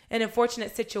an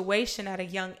unfortunate situation at a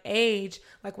young age,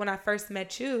 like when I first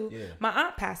met you, my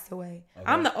aunt passed away. Okay.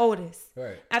 I'm the oldest.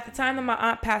 Right. At the time that my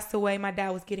aunt passed away, my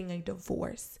dad was getting a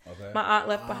divorce. Okay. My aunt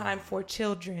left behind 4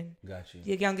 children. Got you.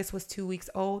 The youngest was 2 weeks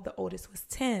old. The oldest was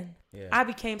 10. Yeah. I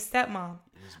became stepmom.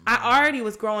 I already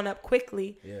was growing up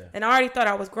quickly, and I already thought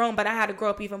I was grown, but I had to grow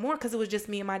up even more because it was just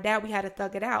me and my dad. We had to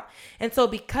thug it out. And so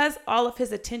because all of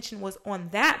his attention was on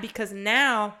that, because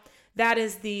now that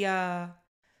is the...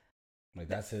 Like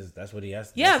that's what he has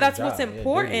to do. Yeah, that's what's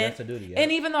important. That's a duty,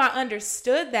 And even though I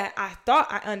understood that, I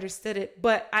thought I understood it,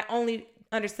 but I only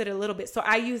understood it a little bit. So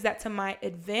I use that to my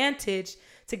advantage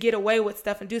to get away with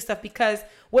stuff and do stuff, because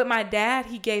with my dad,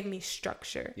 he gave me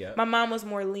structure. Yep. My mom was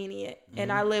more lenient, and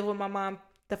I lived with my mom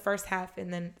the first half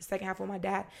and then the second half with my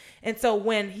dad. And so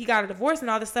when he got a divorce and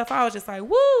all this stuff, I was just like,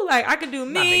 woo, like I could do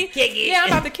me. Yeah, I'm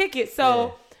about to kick it.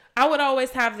 So I would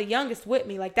always have the youngest with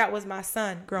me. Like that was my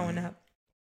son growing up.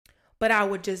 But I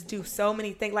would just do so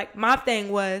many things. Like my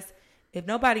thing was,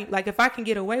 if I can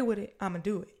get away with it, I'm gonna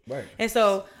do it. Right. And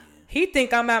so he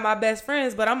think I'm at my best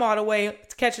friends, but I'm all the way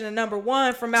catching the number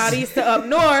 1 from out east to up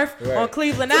north on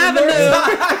Cleveland Avenue,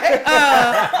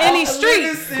 in these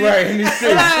streets. Right, in these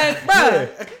streets. Like, bro.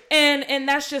 And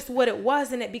that's just what it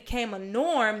was, and it became a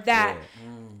norm that.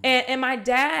 And my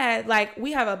dad, like,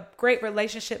 we have a great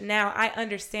relationship now. I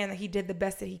understand that he did the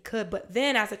best that he could, but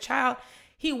then as a child,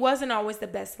 he wasn't always the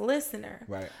best listener.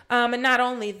 Right. And not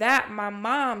only that, my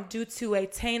mom, due to a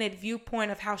tainted viewpoint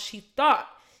of how she thought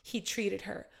he treated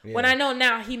her, when I know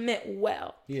now he meant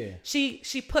well. Yeah.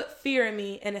 She put fear in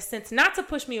me, in a sense, not to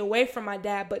push me away from my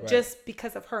dad, but just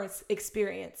because of her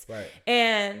experience. Right.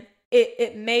 And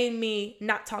it made me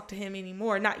not talk to him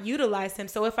anymore, not utilize him.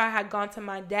 So if I had gone to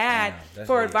my dad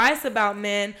for advice about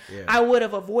men, I would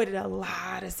have avoided a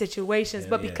lot of situations.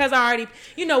 But because I already,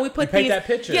 we put these... that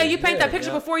picture. Yeah, you paint that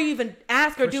picture before you even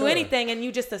ask or do anything, and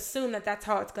you just assume that that's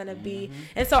how it's going to be.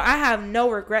 And so I have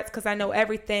no regrets, because I know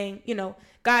everything,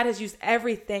 God has used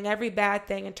everything, every bad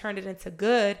thing, and turned it into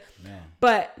good. Man.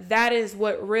 But that is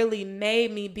what really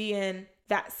made me be in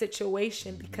that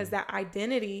situation, because that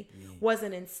identity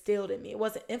wasn't instilled in me. It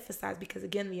wasn't emphasized, because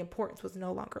again, the importance was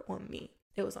no longer on me.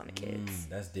 It was on the kids.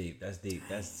 That's deep.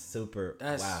 That's super.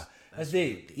 Wow. That's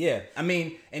deep. Yeah. I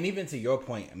mean, and even to your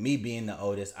point, me being the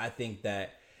oldest, I think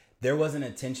that there wasn't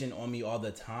attention on me all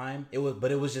the time. It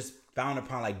was just found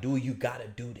upon, like, dude, you gotta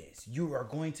do this. You are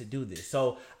going to do this.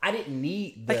 So I didn't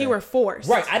need like you were forced.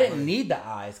 Right. I didn't need the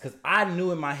eyes, because I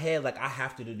knew in my head, like, I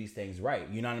have to do these things right.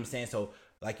 You know what I'm saying? So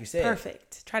like you said,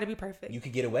 perfect. Try to be perfect. You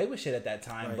could get away with shit at that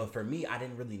time, but for me, I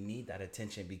didn't really need that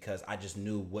attention, because I just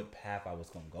knew what path I was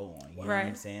gonna go on. You know what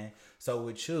I'm saying? So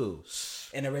with you,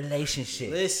 in a relationship,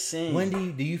 listen, when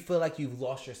do you feel like you've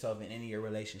lost yourself in any of your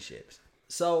relationships?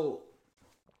 So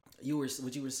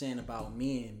what you were saying about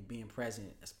men being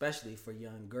present, especially for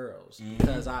young girls,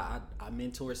 because I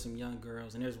mentor some young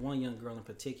girls, and there's one young girl in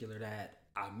particular that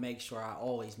I make sure I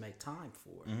always make time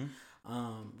for.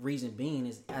 Reason being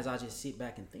is, as I just sit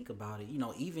back and think about it,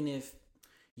 even if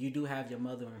you do have your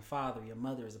mother and father. Your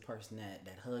mother is a person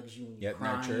that hugs you when you're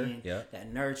crying,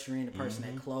 that nurturing, the person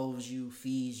that clothes you,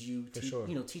 feeds you,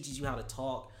 teaches you how to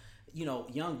talk.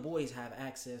 Young boys have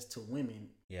access to women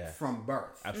from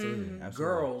birth. Absolutely.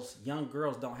 Young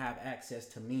girls don't have access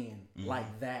to men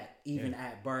like that, even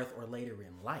at birth or later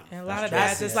in life. And a lot of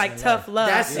that is like tough love.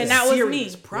 And that was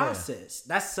me. Process.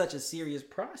 Yeah. That's such a serious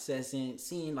process. And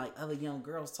seeing like other young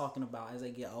girls talking about as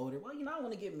they get older, well, I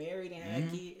want to get married and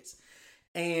have kids.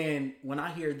 And when I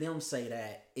hear them say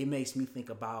that, it makes me think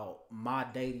about my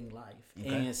dating life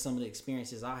and some of the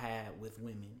experiences I had with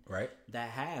women that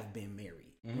have been married.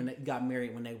 When they got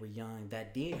married when they were young,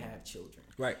 that did have children.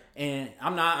 Right. And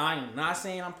I'm not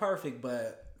saying I'm perfect,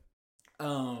 but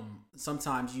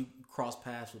sometimes you cross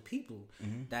paths with people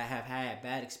that have had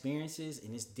bad experiences,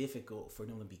 and it's difficult for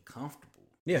them to be comfortable.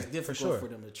 Yeah, it's difficult for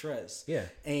them to trust. Yeah.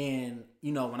 And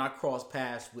when I cross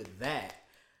paths with that,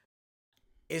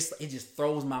 it just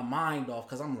throws my mind off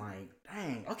because I'm like,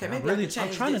 dang, okay, maybe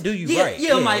I'm trying to do you right.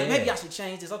 Yeah, I'm like, maybe I should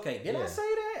change this. Okay, did I say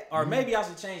that? Or maybe I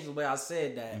should change the way I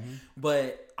said that.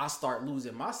 But I start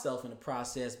losing myself in the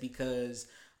process because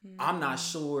I'm not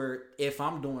sure if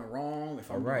I'm doing wrong, if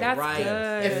I'm doing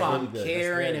right, if I'm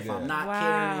caring, if I'm not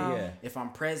caring, if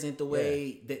I'm present the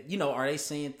way that, are they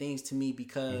saying things to me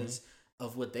because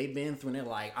of what they've been through, and they're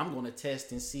like, I'm going to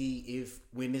test and see if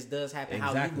when this does happen,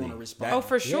 how you're going to respond.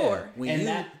 For sure.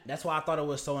 And that's why I thought it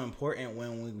was so important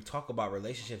when we talk about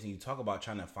relationships and you talk about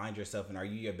trying to find yourself and are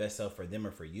you your best self for them or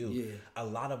for you. Yeah. A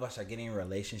lot of us are getting in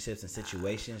relationships and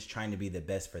situations trying to be the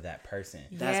best for that person.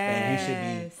 That's bad. And you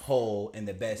should be whole and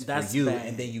the best for you. Bad.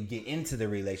 And then you get into the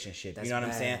relationship. You know what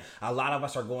I'm saying? A lot of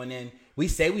us are going in, we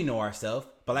say we know ourselves,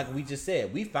 but like we just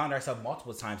said, we found ourselves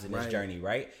multiple times in this journey,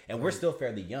 right? And we're still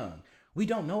fairly young. We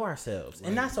don't know ourselves.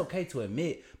 And that's okay to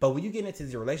admit. But when you get into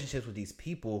these relationships with these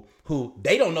people who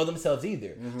they don't know themselves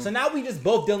either. So now we just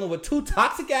both dealing with two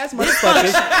toxic ass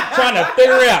motherfuckers trying to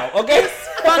figure it out. Okay?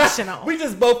 Functional. We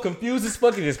just both confused as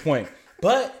fuck at this point.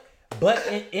 But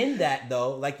in that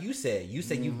though, like you said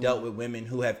you've dealt with women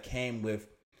who have came with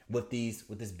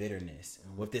this bitterness,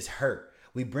 with this hurt.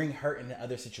 We bring hurt into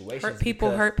other situations. Hurt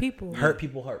people. Hurt people.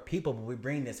 But we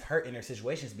bring this hurt in their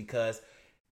situations because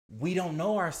we don't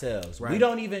know ourselves. Right. We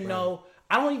don't even know.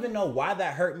 I don't even know why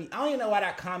that hurt me. I don't even know why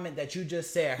that comment that you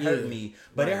just said hurt me.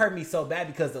 But it hurt me so bad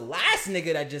because the last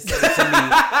nigga that just said it to me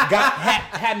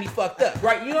had me fucked up.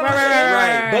 Right? You know what I'm saying?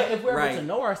 Right. But if we're able to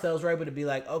know ourselves, we're able to be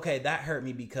like, okay, that hurt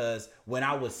me because when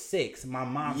I was 6, my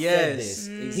mom said this.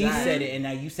 Exactly. He said it, and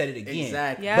now you said it again.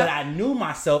 Exactly. Yep. But I knew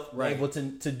myself able to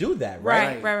do that.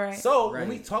 Right. So when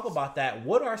we talk about that,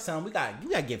 what are some? You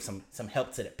gotta give some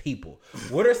help to the people.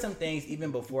 What are some things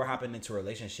even before hopping into a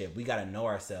relationship? We gotta know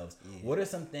ourselves. What are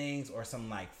some things or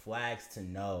some like flags to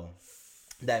know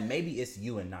that maybe it's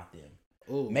you and not them?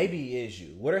 Ooh. Maybe it is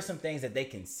you. What are some things that they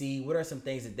can see? What are some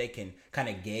things that they can kind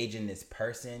of gauge in this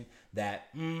person that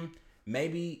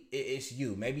maybe it's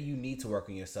you? Maybe you need to work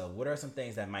on yourself. What are some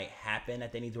things that might happen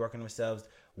that they need to work on themselves?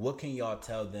 What can y'all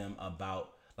tell them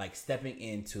about like stepping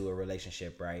into a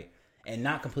relationship, right? And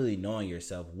not completely knowing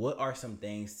yourself. What are some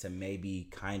things to maybe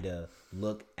kind of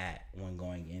look at when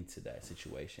going into that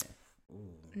situation?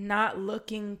 Not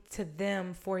looking to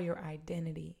them for your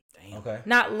identity. Damn. Okay.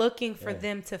 Not looking for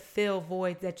them to fill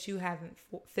voids that you haven't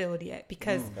filled yet.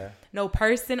 Because no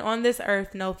person on this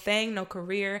earth, no thing, no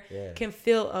career can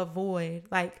fill a void.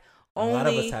 Like only, a lot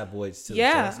of us have voids too.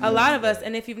 Yeah, so a lot of us.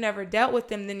 And if you've never dealt with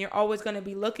them, then you're always going to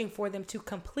be looking for them to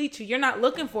complete you. You're not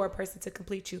looking for a person to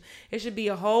complete you. It should be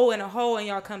a whole, and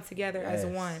y'all come together as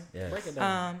one. Yes. Break it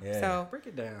down. So break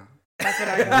it down. That's what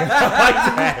I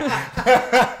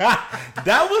got.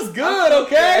 That was good,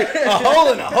 okay? A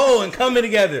hole and a hole and coming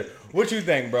together. What you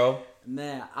think, bro?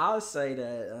 Man, I would say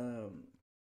that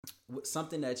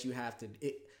something that you have to,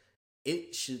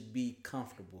 it should be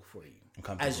comfortable for you.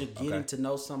 As you're getting to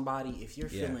know somebody, if you're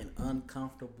feeling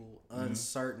uncomfortable,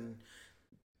 uncertain,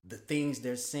 the things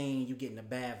they're saying, you getting a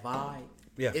bad vibe,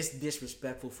 it's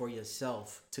disrespectful for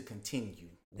yourself to continue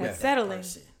with settling. That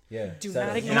person. Yeah, do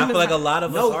not and I feel like a lot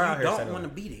of us are out here don't want to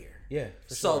be there. Yeah,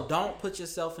 so don't put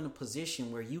yourself in a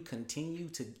position where you continue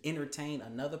to entertain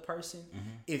another person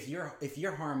if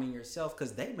you're harming yourself,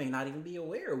 because they may not even be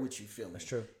aware of what you're feeling. That's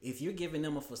true. If you're giving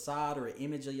them a facade or an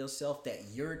image of yourself that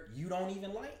you don't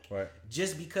even like,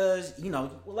 just because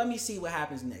well, let me see what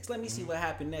happens next. Let me see what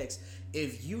happened next.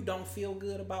 If you don't feel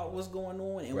good about what's going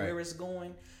on and where it's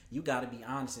going, you got to be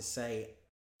honest and say,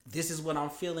 this is what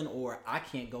I'm feeling, or I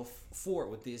can't go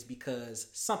forward with this because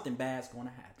something bad's going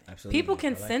to happen. Absolutely. People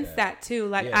can sense that too.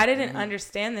 Like I didn't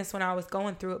understand this when I was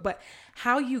going through it, but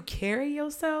how you carry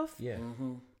yourself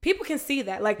people can see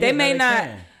that. Like Yeah, they no, may they not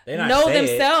can. They not know say it.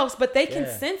 themselves, but they can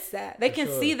Yeah. sense that. They can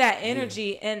sure. see that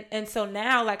energy. And so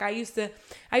now, like I used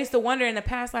to wonder in the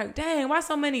past, like, dang, why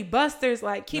so many busters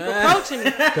like keep approaching me?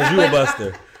 Because you a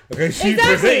buster. Okay, she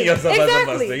present yourself as a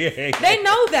buster. Yeah. They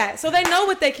know that, so they know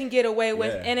what they can get away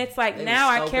with, Yeah. and it's like They now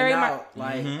was I scoping carry my out,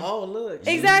 like, oh look,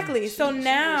 Exactly. So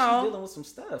now- she dealing with some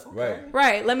stuff. Okay. Right.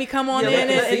 right. Let me come on Yeah, in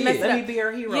and mess it let up. me be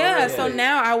her hero. Yeah, real so quick.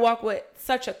 now I walk with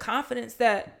such a confidence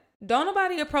that don't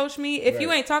nobody approach me. If you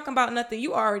Right. ain't talking about nothing,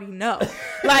 you already know.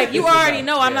 Like, you already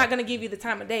know I'm Yeah. not going to give you the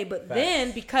time of day. But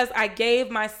then, because I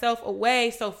gave myself away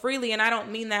so freely, and I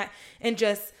don't mean that in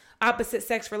just opposite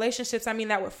sex relationships, I mean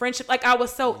that with friendship. Like, I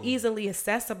was so easily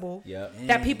accessible Yep.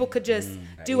 that people could just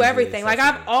do Easily everything. Like,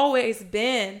 I've accessible. always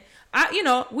been...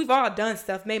 we've all done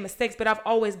stuff, made mistakes, but I've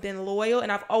always been loyal,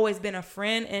 and I've always been a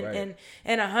friend and Right.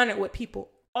 and 100 with people,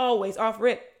 always off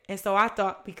rip. And so I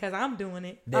thought, because I'm doing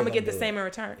it, I'm gonna gonna get the do same in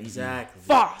return. Exactly.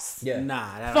 False. Yeah.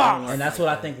 Nah, that False. don't work And that's like what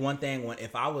I that. think. One thing,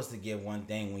 if I was to give one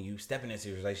thing, when you step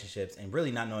into relationships and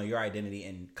really not knowing your identity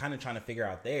and kind of trying to figure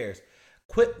out theirs,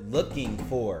 quit looking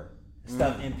for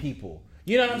stuff in people.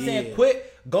 You know what I'm saying? Yeah.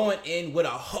 Quit going in with a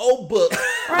whole book.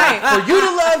 Right. For you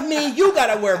to love me, you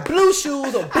gotta wear blue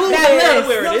shoes or blue That hair. list.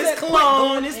 You know what I'm This saying? Quit cologne,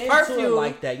 going this into it perfume.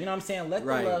 like that. You know what I'm saying? Let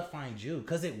Right. the love find you,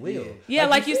 because it will. Yeah,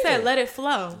 like you said, let it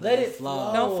flow. Let it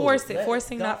flow. Don't force it. Let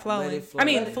Forcing, don't- not flowing. let it flow. I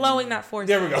mean, Let it- flowing, not forcing.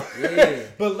 There we go. Yeah.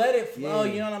 But let it flow.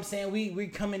 Yeah. You know what I'm saying? We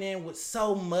coming in with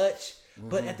so much,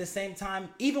 but at the same time,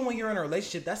 even when you're in a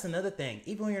relationship, that's another thing.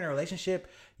 Even when you're in a relationship,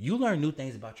 you learn new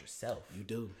things about yourself. You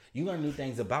do. You learn new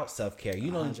things about self-care.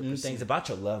 You learn new 100%. things about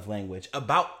your love language,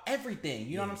 about everything.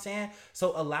 You know what I'm saying?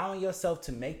 So allowing yourself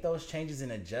to make those changes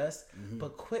and adjust,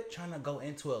 but quit trying to go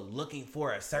into it looking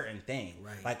for a certain thing.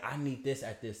 Right. Like, I need this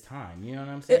at this time. You know what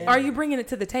I'm saying? Are you bringing it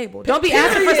to the table? Don't be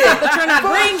asking for stuff that you're not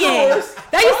bringing.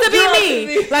 That used to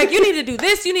be me. Like, you need to do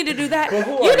this, you need to do that. But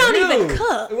who You are don't you? even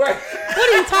cook. Right. What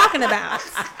are you talking about?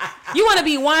 You want to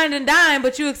be wine and dine,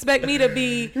 but you expect me to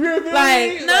be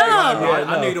like, no. Yeah,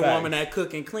 I no, need a facts. woman that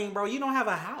cook and clean, bro. You don't have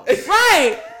a house.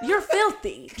 Right. You're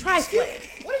filthy. Trifling.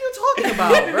 What are you talking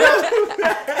about,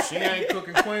 bro? She ain't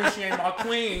cooking queen. She ain't my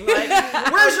queen.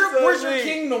 Like, where's your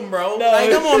kingdom, bro? No. Like,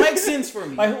 come on, make sense for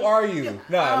me. Like, who are you?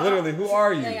 Nah, literally, who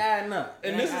are you? Ain't adding up.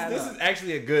 And Ain't this adding is up.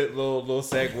 actually a good little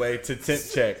segue to Temp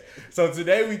Check. So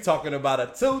today we talking about a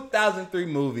 2003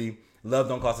 movie, Love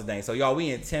Don't Cost a Thing. So y'all, we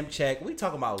in Temp Check. We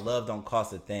talking about Love Don't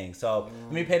Cost a Thing. So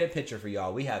let me paint a picture for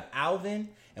y'all. We have Alvin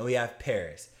and we have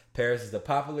Paris. Paris is the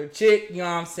popular chick, you know what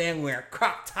I'm saying, wearing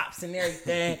crop tops and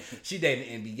everything. She dated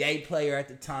an NBA player at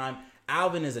the time.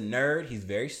 Alvin is a nerd. He's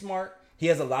very smart. He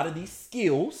has a lot of these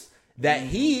skills that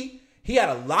he had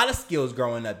a lot of skills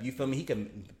growing up. You feel me? He could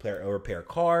repair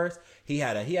cars. He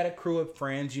had a crew of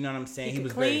friends. You know what I'm saying? He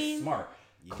was very smart.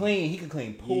 Clean. He could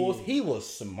clean pools. Yeah. He was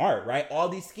smart, right? All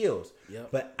these skills. Yep.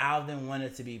 But Alvin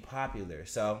wanted to be popular.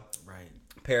 So Right.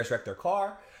 Paris wrecked her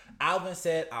car. Alvin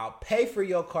said, I'll pay for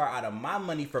your car out of my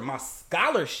money for my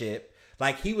scholarship.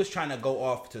 Like, he was trying to go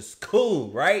off to school,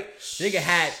 right? Nigga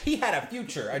had a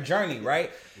future, a journey,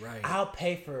 right? Right. I'll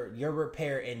pay for your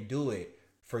repair and do it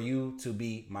for you to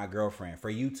be my girlfriend, for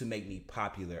you to make me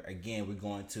popular. Again, we're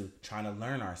going to trying to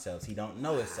learn ourselves. He don't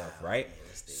know himself, right?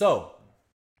 So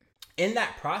in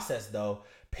that process, though,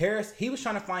 Paris, he was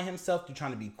trying to find himself through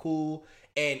trying to be cool.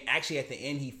 And actually, at the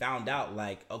end, he found out,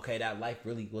 like, okay, that life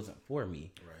really wasn't for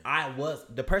me. Right.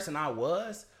 The person I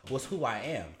was who I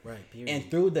am. Right, period.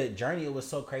 And through the journey, it was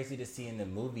so crazy to see in the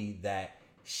movie that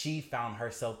she found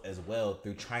herself as well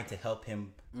through trying to help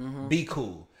him be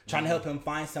cool, trying to help him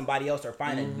find somebody else or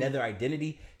find another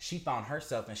identity. She found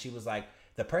herself and she was like,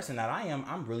 the person that I am,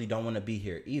 I really don't want to be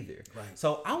here either. Right.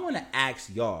 So I want to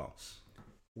ask y'all,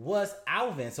 was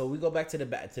Alvin, so we go back to the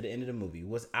end of the movie,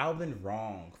 was Alvin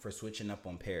wrong for switching up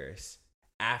on Paris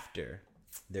after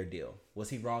their deal? Was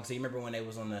he wrong? So you remember when they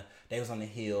was on the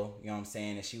hill, you know what I'm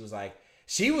saying? And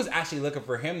she was actually looking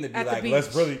for him to be At the like, beach.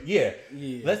 let's really,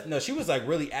 Yeah. she was like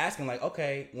really asking, like,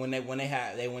 okay, when they went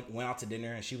out to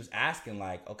dinner and she was asking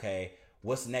like, okay,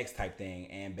 what's next type thing.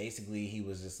 And basically he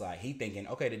was just like, he thinking,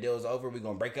 okay, the deal's over, we're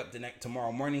gonna break up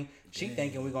tomorrow morning. She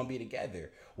thinking we're gonna be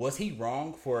together. Was he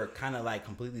wrong for kind of like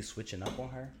completely switching up on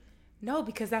her? No,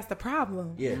 because that's the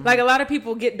problem. Yeah. Like, a lot of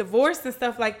people get divorced and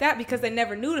stuff like that because they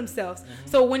never knew themselves.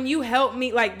 So when you help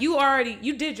me, like, you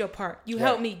did your part. You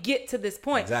helped me get to this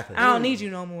point. Exactly. I don't need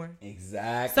you no more.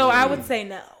 Exactly. So I would say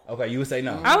no. Okay, you would say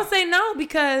no. I would say no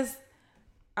because,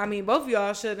 I mean, both of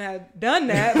y'all shouldn't have done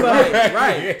that. But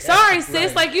Right. sorry,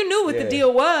 sis. Like, you knew what Yeah. the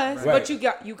deal was, Right. but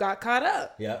you got caught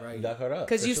up. Yeah, Right. you got caught up.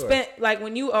 Because for you sure. spent, like,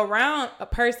 when you around a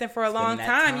person for a long that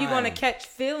time, you're going to time. catch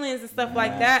feelings and stuff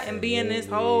like that and be in this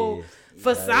whole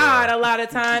facade a lot of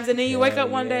times, and then you wake up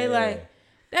one day like,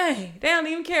 dang, they don't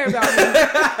even care about me.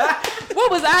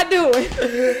 What was I doing?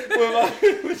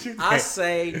 What you I think?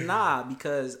 say nah,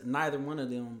 because neither one of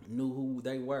them knew who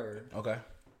they were Okay.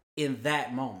 in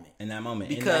that moment. In that moment,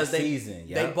 Because in that season,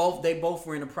 they both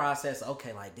were in the process.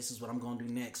 Okay, like this is what I'm gonna do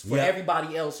next for Yep.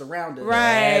 everybody else around us.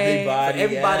 Right. For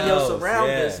everybody else around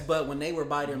yeah. us. But when they were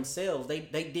by themselves, they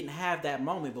didn't have that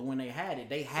moment. But when they had it,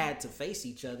 they had to face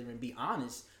each other and be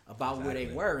honest about where they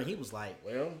were. And he was like,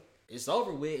 "Well, it's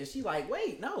over with." And she like,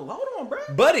 "Wait, no, hold on, bro,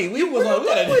 buddy, we was on.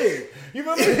 You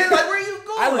remember? like, where you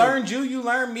going?" I learned you. You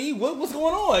learned me. What's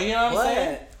going on? You know what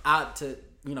I'm saying?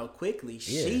 Quickly, Yeah.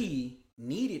 she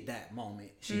needed that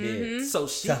moment. She did. So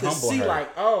she To could humble see her. like,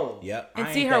 oh, Yep. And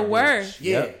I see ain't her that worth. bitch.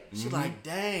 yeah. Yep. She like,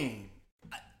 dang.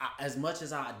 As much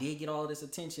as I did get all this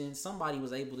attention, somebody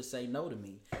was able to say no to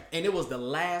me, and it was the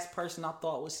last person I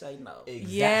thought would say no.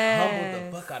 Exactly. Yes.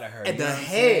 Humbled the fuck out of her. At you the know what I'm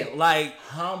saying? head, like,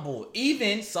 Humble.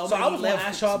 Even so many I was gonna left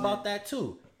ask y'all hooks, man. about that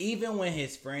too. Even when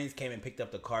his friends came and picked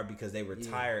up the car because they were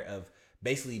tired of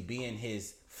basically being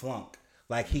his flunk.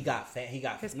 Like he got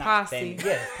His not posse. famous.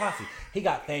 Yeah, his posse. He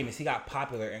got famous. He got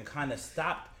popular and kind of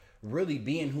stopped really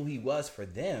being who he was for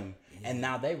them. And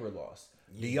now they were lost.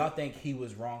 Do y'all think he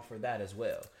was wrong for that as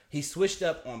well? He switched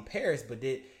up on Paris, but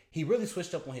did he really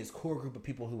switched up on his core group of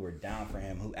people who were down for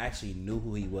him, who actually knew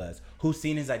who he was, who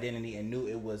seen his identity and knew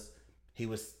he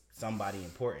was somebody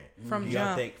important From do y'all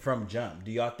jump. think from jump?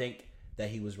 Do y'all think that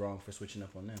he was wrong for switching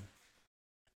up on them?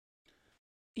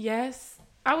 Yes.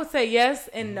 I would say yes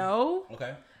and no,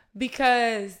 Okay.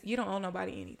 because you don't owe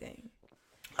nobody anything.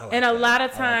 I like And a that. lot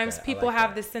of I like times that. I people like have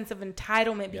that. this sense of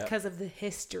entitlement Yep. because of the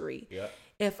history. Yep.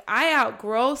 If I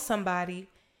outgrow somebody,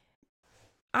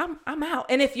 I'm out.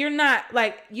 And if you're not,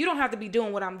 like, you don't have to be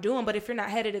doing what I'm doing, but if you're not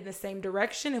headed in the same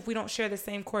direction, if we don't share the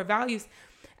same core values,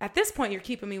 at this point you're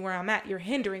keeping me where I'm at. You're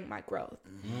hindering my growth.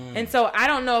 And so I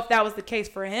don't know if that was the case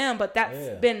for him, but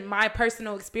that's been my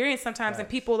personal experience sometimes. And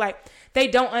people, like, they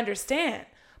don't understand.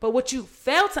 But what you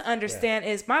fail to understand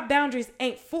is my boundaries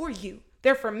ain't for you.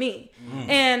 They're for me.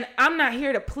 And I'm not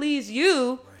here to please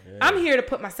you. I'm here to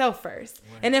put myself first.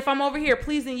 And if I'm over here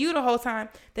pleasing you the whole time,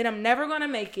 then I'm never going to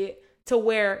make it to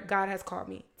where God has called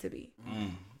me to be.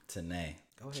 Tanae.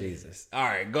 Jesus. All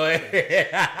right, go ahead.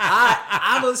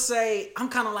 I would say I'm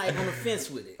kind of like on the fence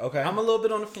with it. Okay. I'm a little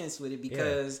bit on the fence with it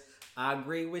because I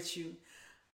agree with you.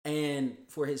 And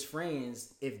for his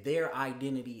friends, if their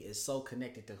identity is so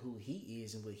connected to who he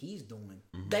is and what he's doing,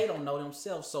 they don't know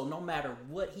themselves. So no matter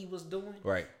what he was doing,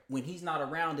 Right. when he's not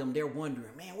around them, they're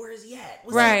wondering, man, where is he at?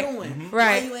 What's Right. he doing?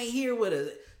 Right. Why you ain't here with us?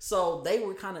 So they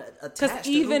were kind of attached Because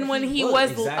to even who when he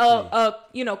was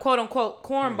Exactly. a quote unquote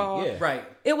cornball, Yeah. right.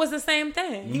 it was the same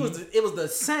thing. It was the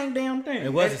same damn thing.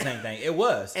 It was the same thing. It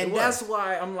was. And It was. that's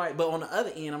why I'm like, but on the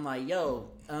other end, I'm like,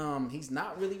 yo, he's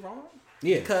not really wrong.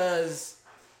 Yeah. Because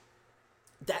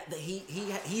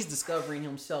he's discovering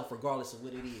himself regardless of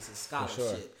what it is, his scholarship.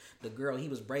 sure. The girl, he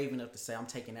was brave enough to say, I'm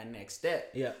taking that next step.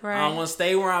 Yeah. Right. I don't want to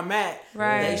stay where I'm at.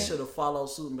 Right. They should have followed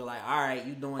suit and be like, all right,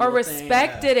 you doing or your thing.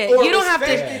 respected it. Or You don't have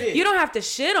respected to. it. You don't have to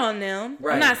shit on them.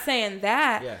 Right. I'm not saying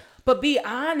that. Yeah. But be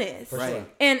honest. Right. sure.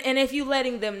 And if you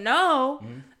letting them know,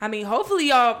 I mean, hopefully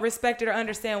y'all respect it or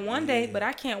understand one day. But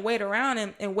I can't wait around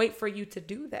and wait for you to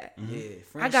do that. Yeah,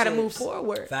 I got to move friendships-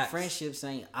 forward. Facts. Friendships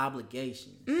ain't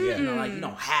obligations. Yeah. You know, like you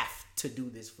don't have to do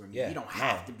this for me. Yeah, You don't no.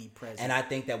 have to be present. And I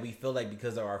think that we feel like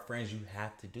because of our friends, you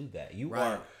have to do that. You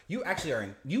Right. you have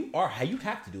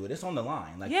to do it. It's on the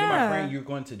line. Like you're Yeah. my friend, you're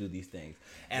going to do these things.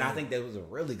 And I think that was a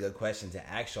really good question to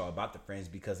ask y'all about the friends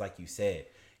because, like you said,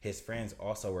 his friends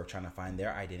also were trying to find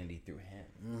their identity through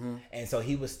him. And so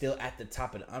he was still at the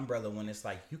top of the umbrella when it's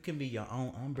like, you can be your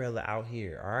own umbrella out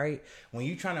here. All right. When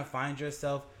you're trying to find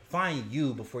yourself, find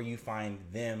you before you find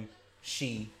them,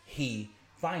 she, he.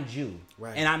 Find you.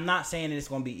 Right. And I'm not saying that it's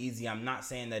going to be easy. I'm not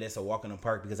saying that it's a walk in the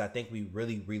park because I think we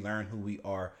really relearn who we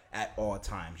are at all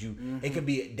times. It could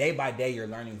be day by day you're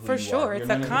learning who For you sure. are. It's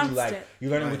You're a learning what you like. constant.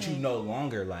 You're learning what you no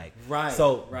longer like. Right.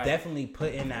 So Right. definitely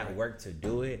put in that work to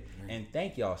do it. And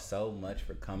thank y'all so much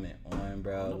for coming on,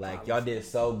 bro. Like y'all did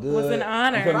so good. Was an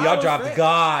honor. You feel me? Y'all dropped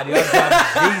God. Y'all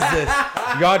dropped Jesus.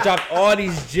 Y'all dropped all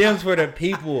these gems for the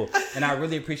people. And I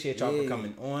really appreciate y'all for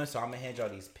coming on. So I'm gonna hand y'all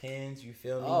these pins. You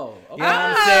feel me? Oh, You know what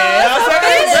I'm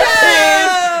saying?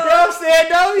 You know what I'm saying?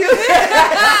 Don't you?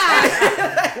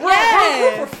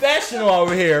 We're professional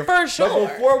over here. For sure. But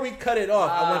before we cut it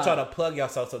off, I want y'all to plug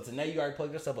yourself. So tonight you already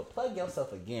plugged yourself, but plug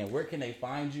yourself again. Where can they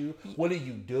find you? What do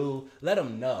you do? Let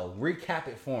them know. Recap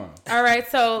it for them. All right.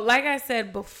 So, like I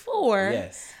said before,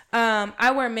 Yes.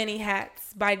 I wear many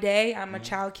hats. By day, I'm a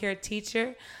child care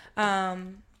teacher.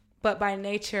 But by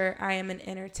nature, I am an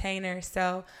entertainer.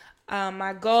 So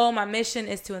My goal, my mission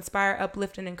is to inspire,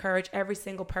 uplift, and encourage every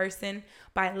single person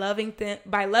by loving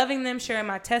them, sharing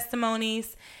my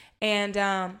testimonies, and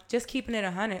just keeping it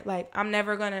 100. Like, I'm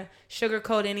never going to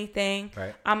sugarcoat anything.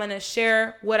 Right. I'm going to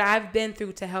share what I've been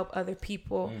through to help other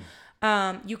people.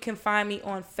 You can find me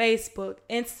on Facebook,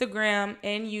 Instagram,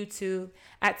 and YouTube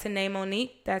at Tanae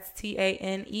Monique. That's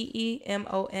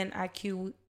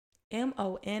TANEEMONIQUE.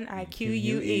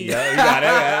 M-O-N-I-Q-U-E. Yeah, you got it.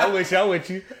 I'm with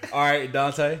you. All right,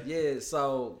 Dante. Yeah,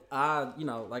 so I,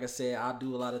 like I said, I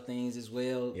do a lot of things as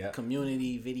well. Yeah.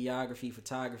 Community, videography,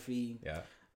 photography. Yeah.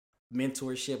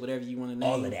 Mentorship, whatever you want to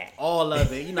name. All of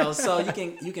that. So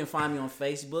you can find me on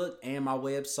Facebook and my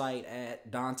website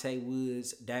at Dante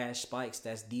Woods Spikes.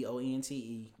 That's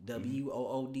DONTE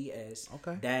WOODS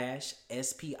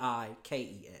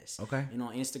 -SPIKES. Okay. And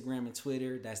on Instagram and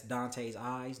Twitter, that's Dante's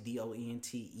Eyes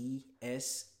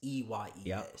DONTESEYES.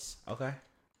 Yep. Okay.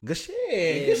 Good shit.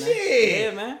 Yeah, Good man. shit.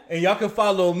 Yeah, man. And y'all can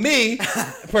follow me,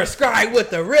 Prescribe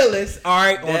with the Realest, all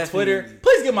right, on Definitely. Twitter.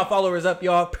 Please get my followers up,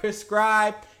 y'all.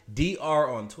 Prescribe DR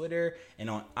on Twitter and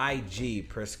on IG,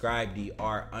 Prescribe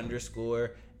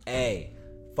DR_A.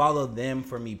 Follow them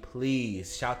for me,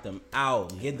 please. Shout them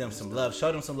out. Give them some love.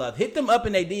 Show them some love. Hit them up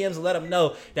in their DMs and let them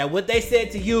know that what they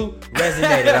said to you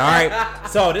resonated, all right?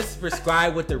 So this is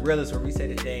Prescribe with the Realest, where we say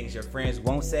the things your friends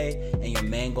won't say and your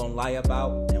man gonna lie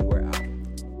about, and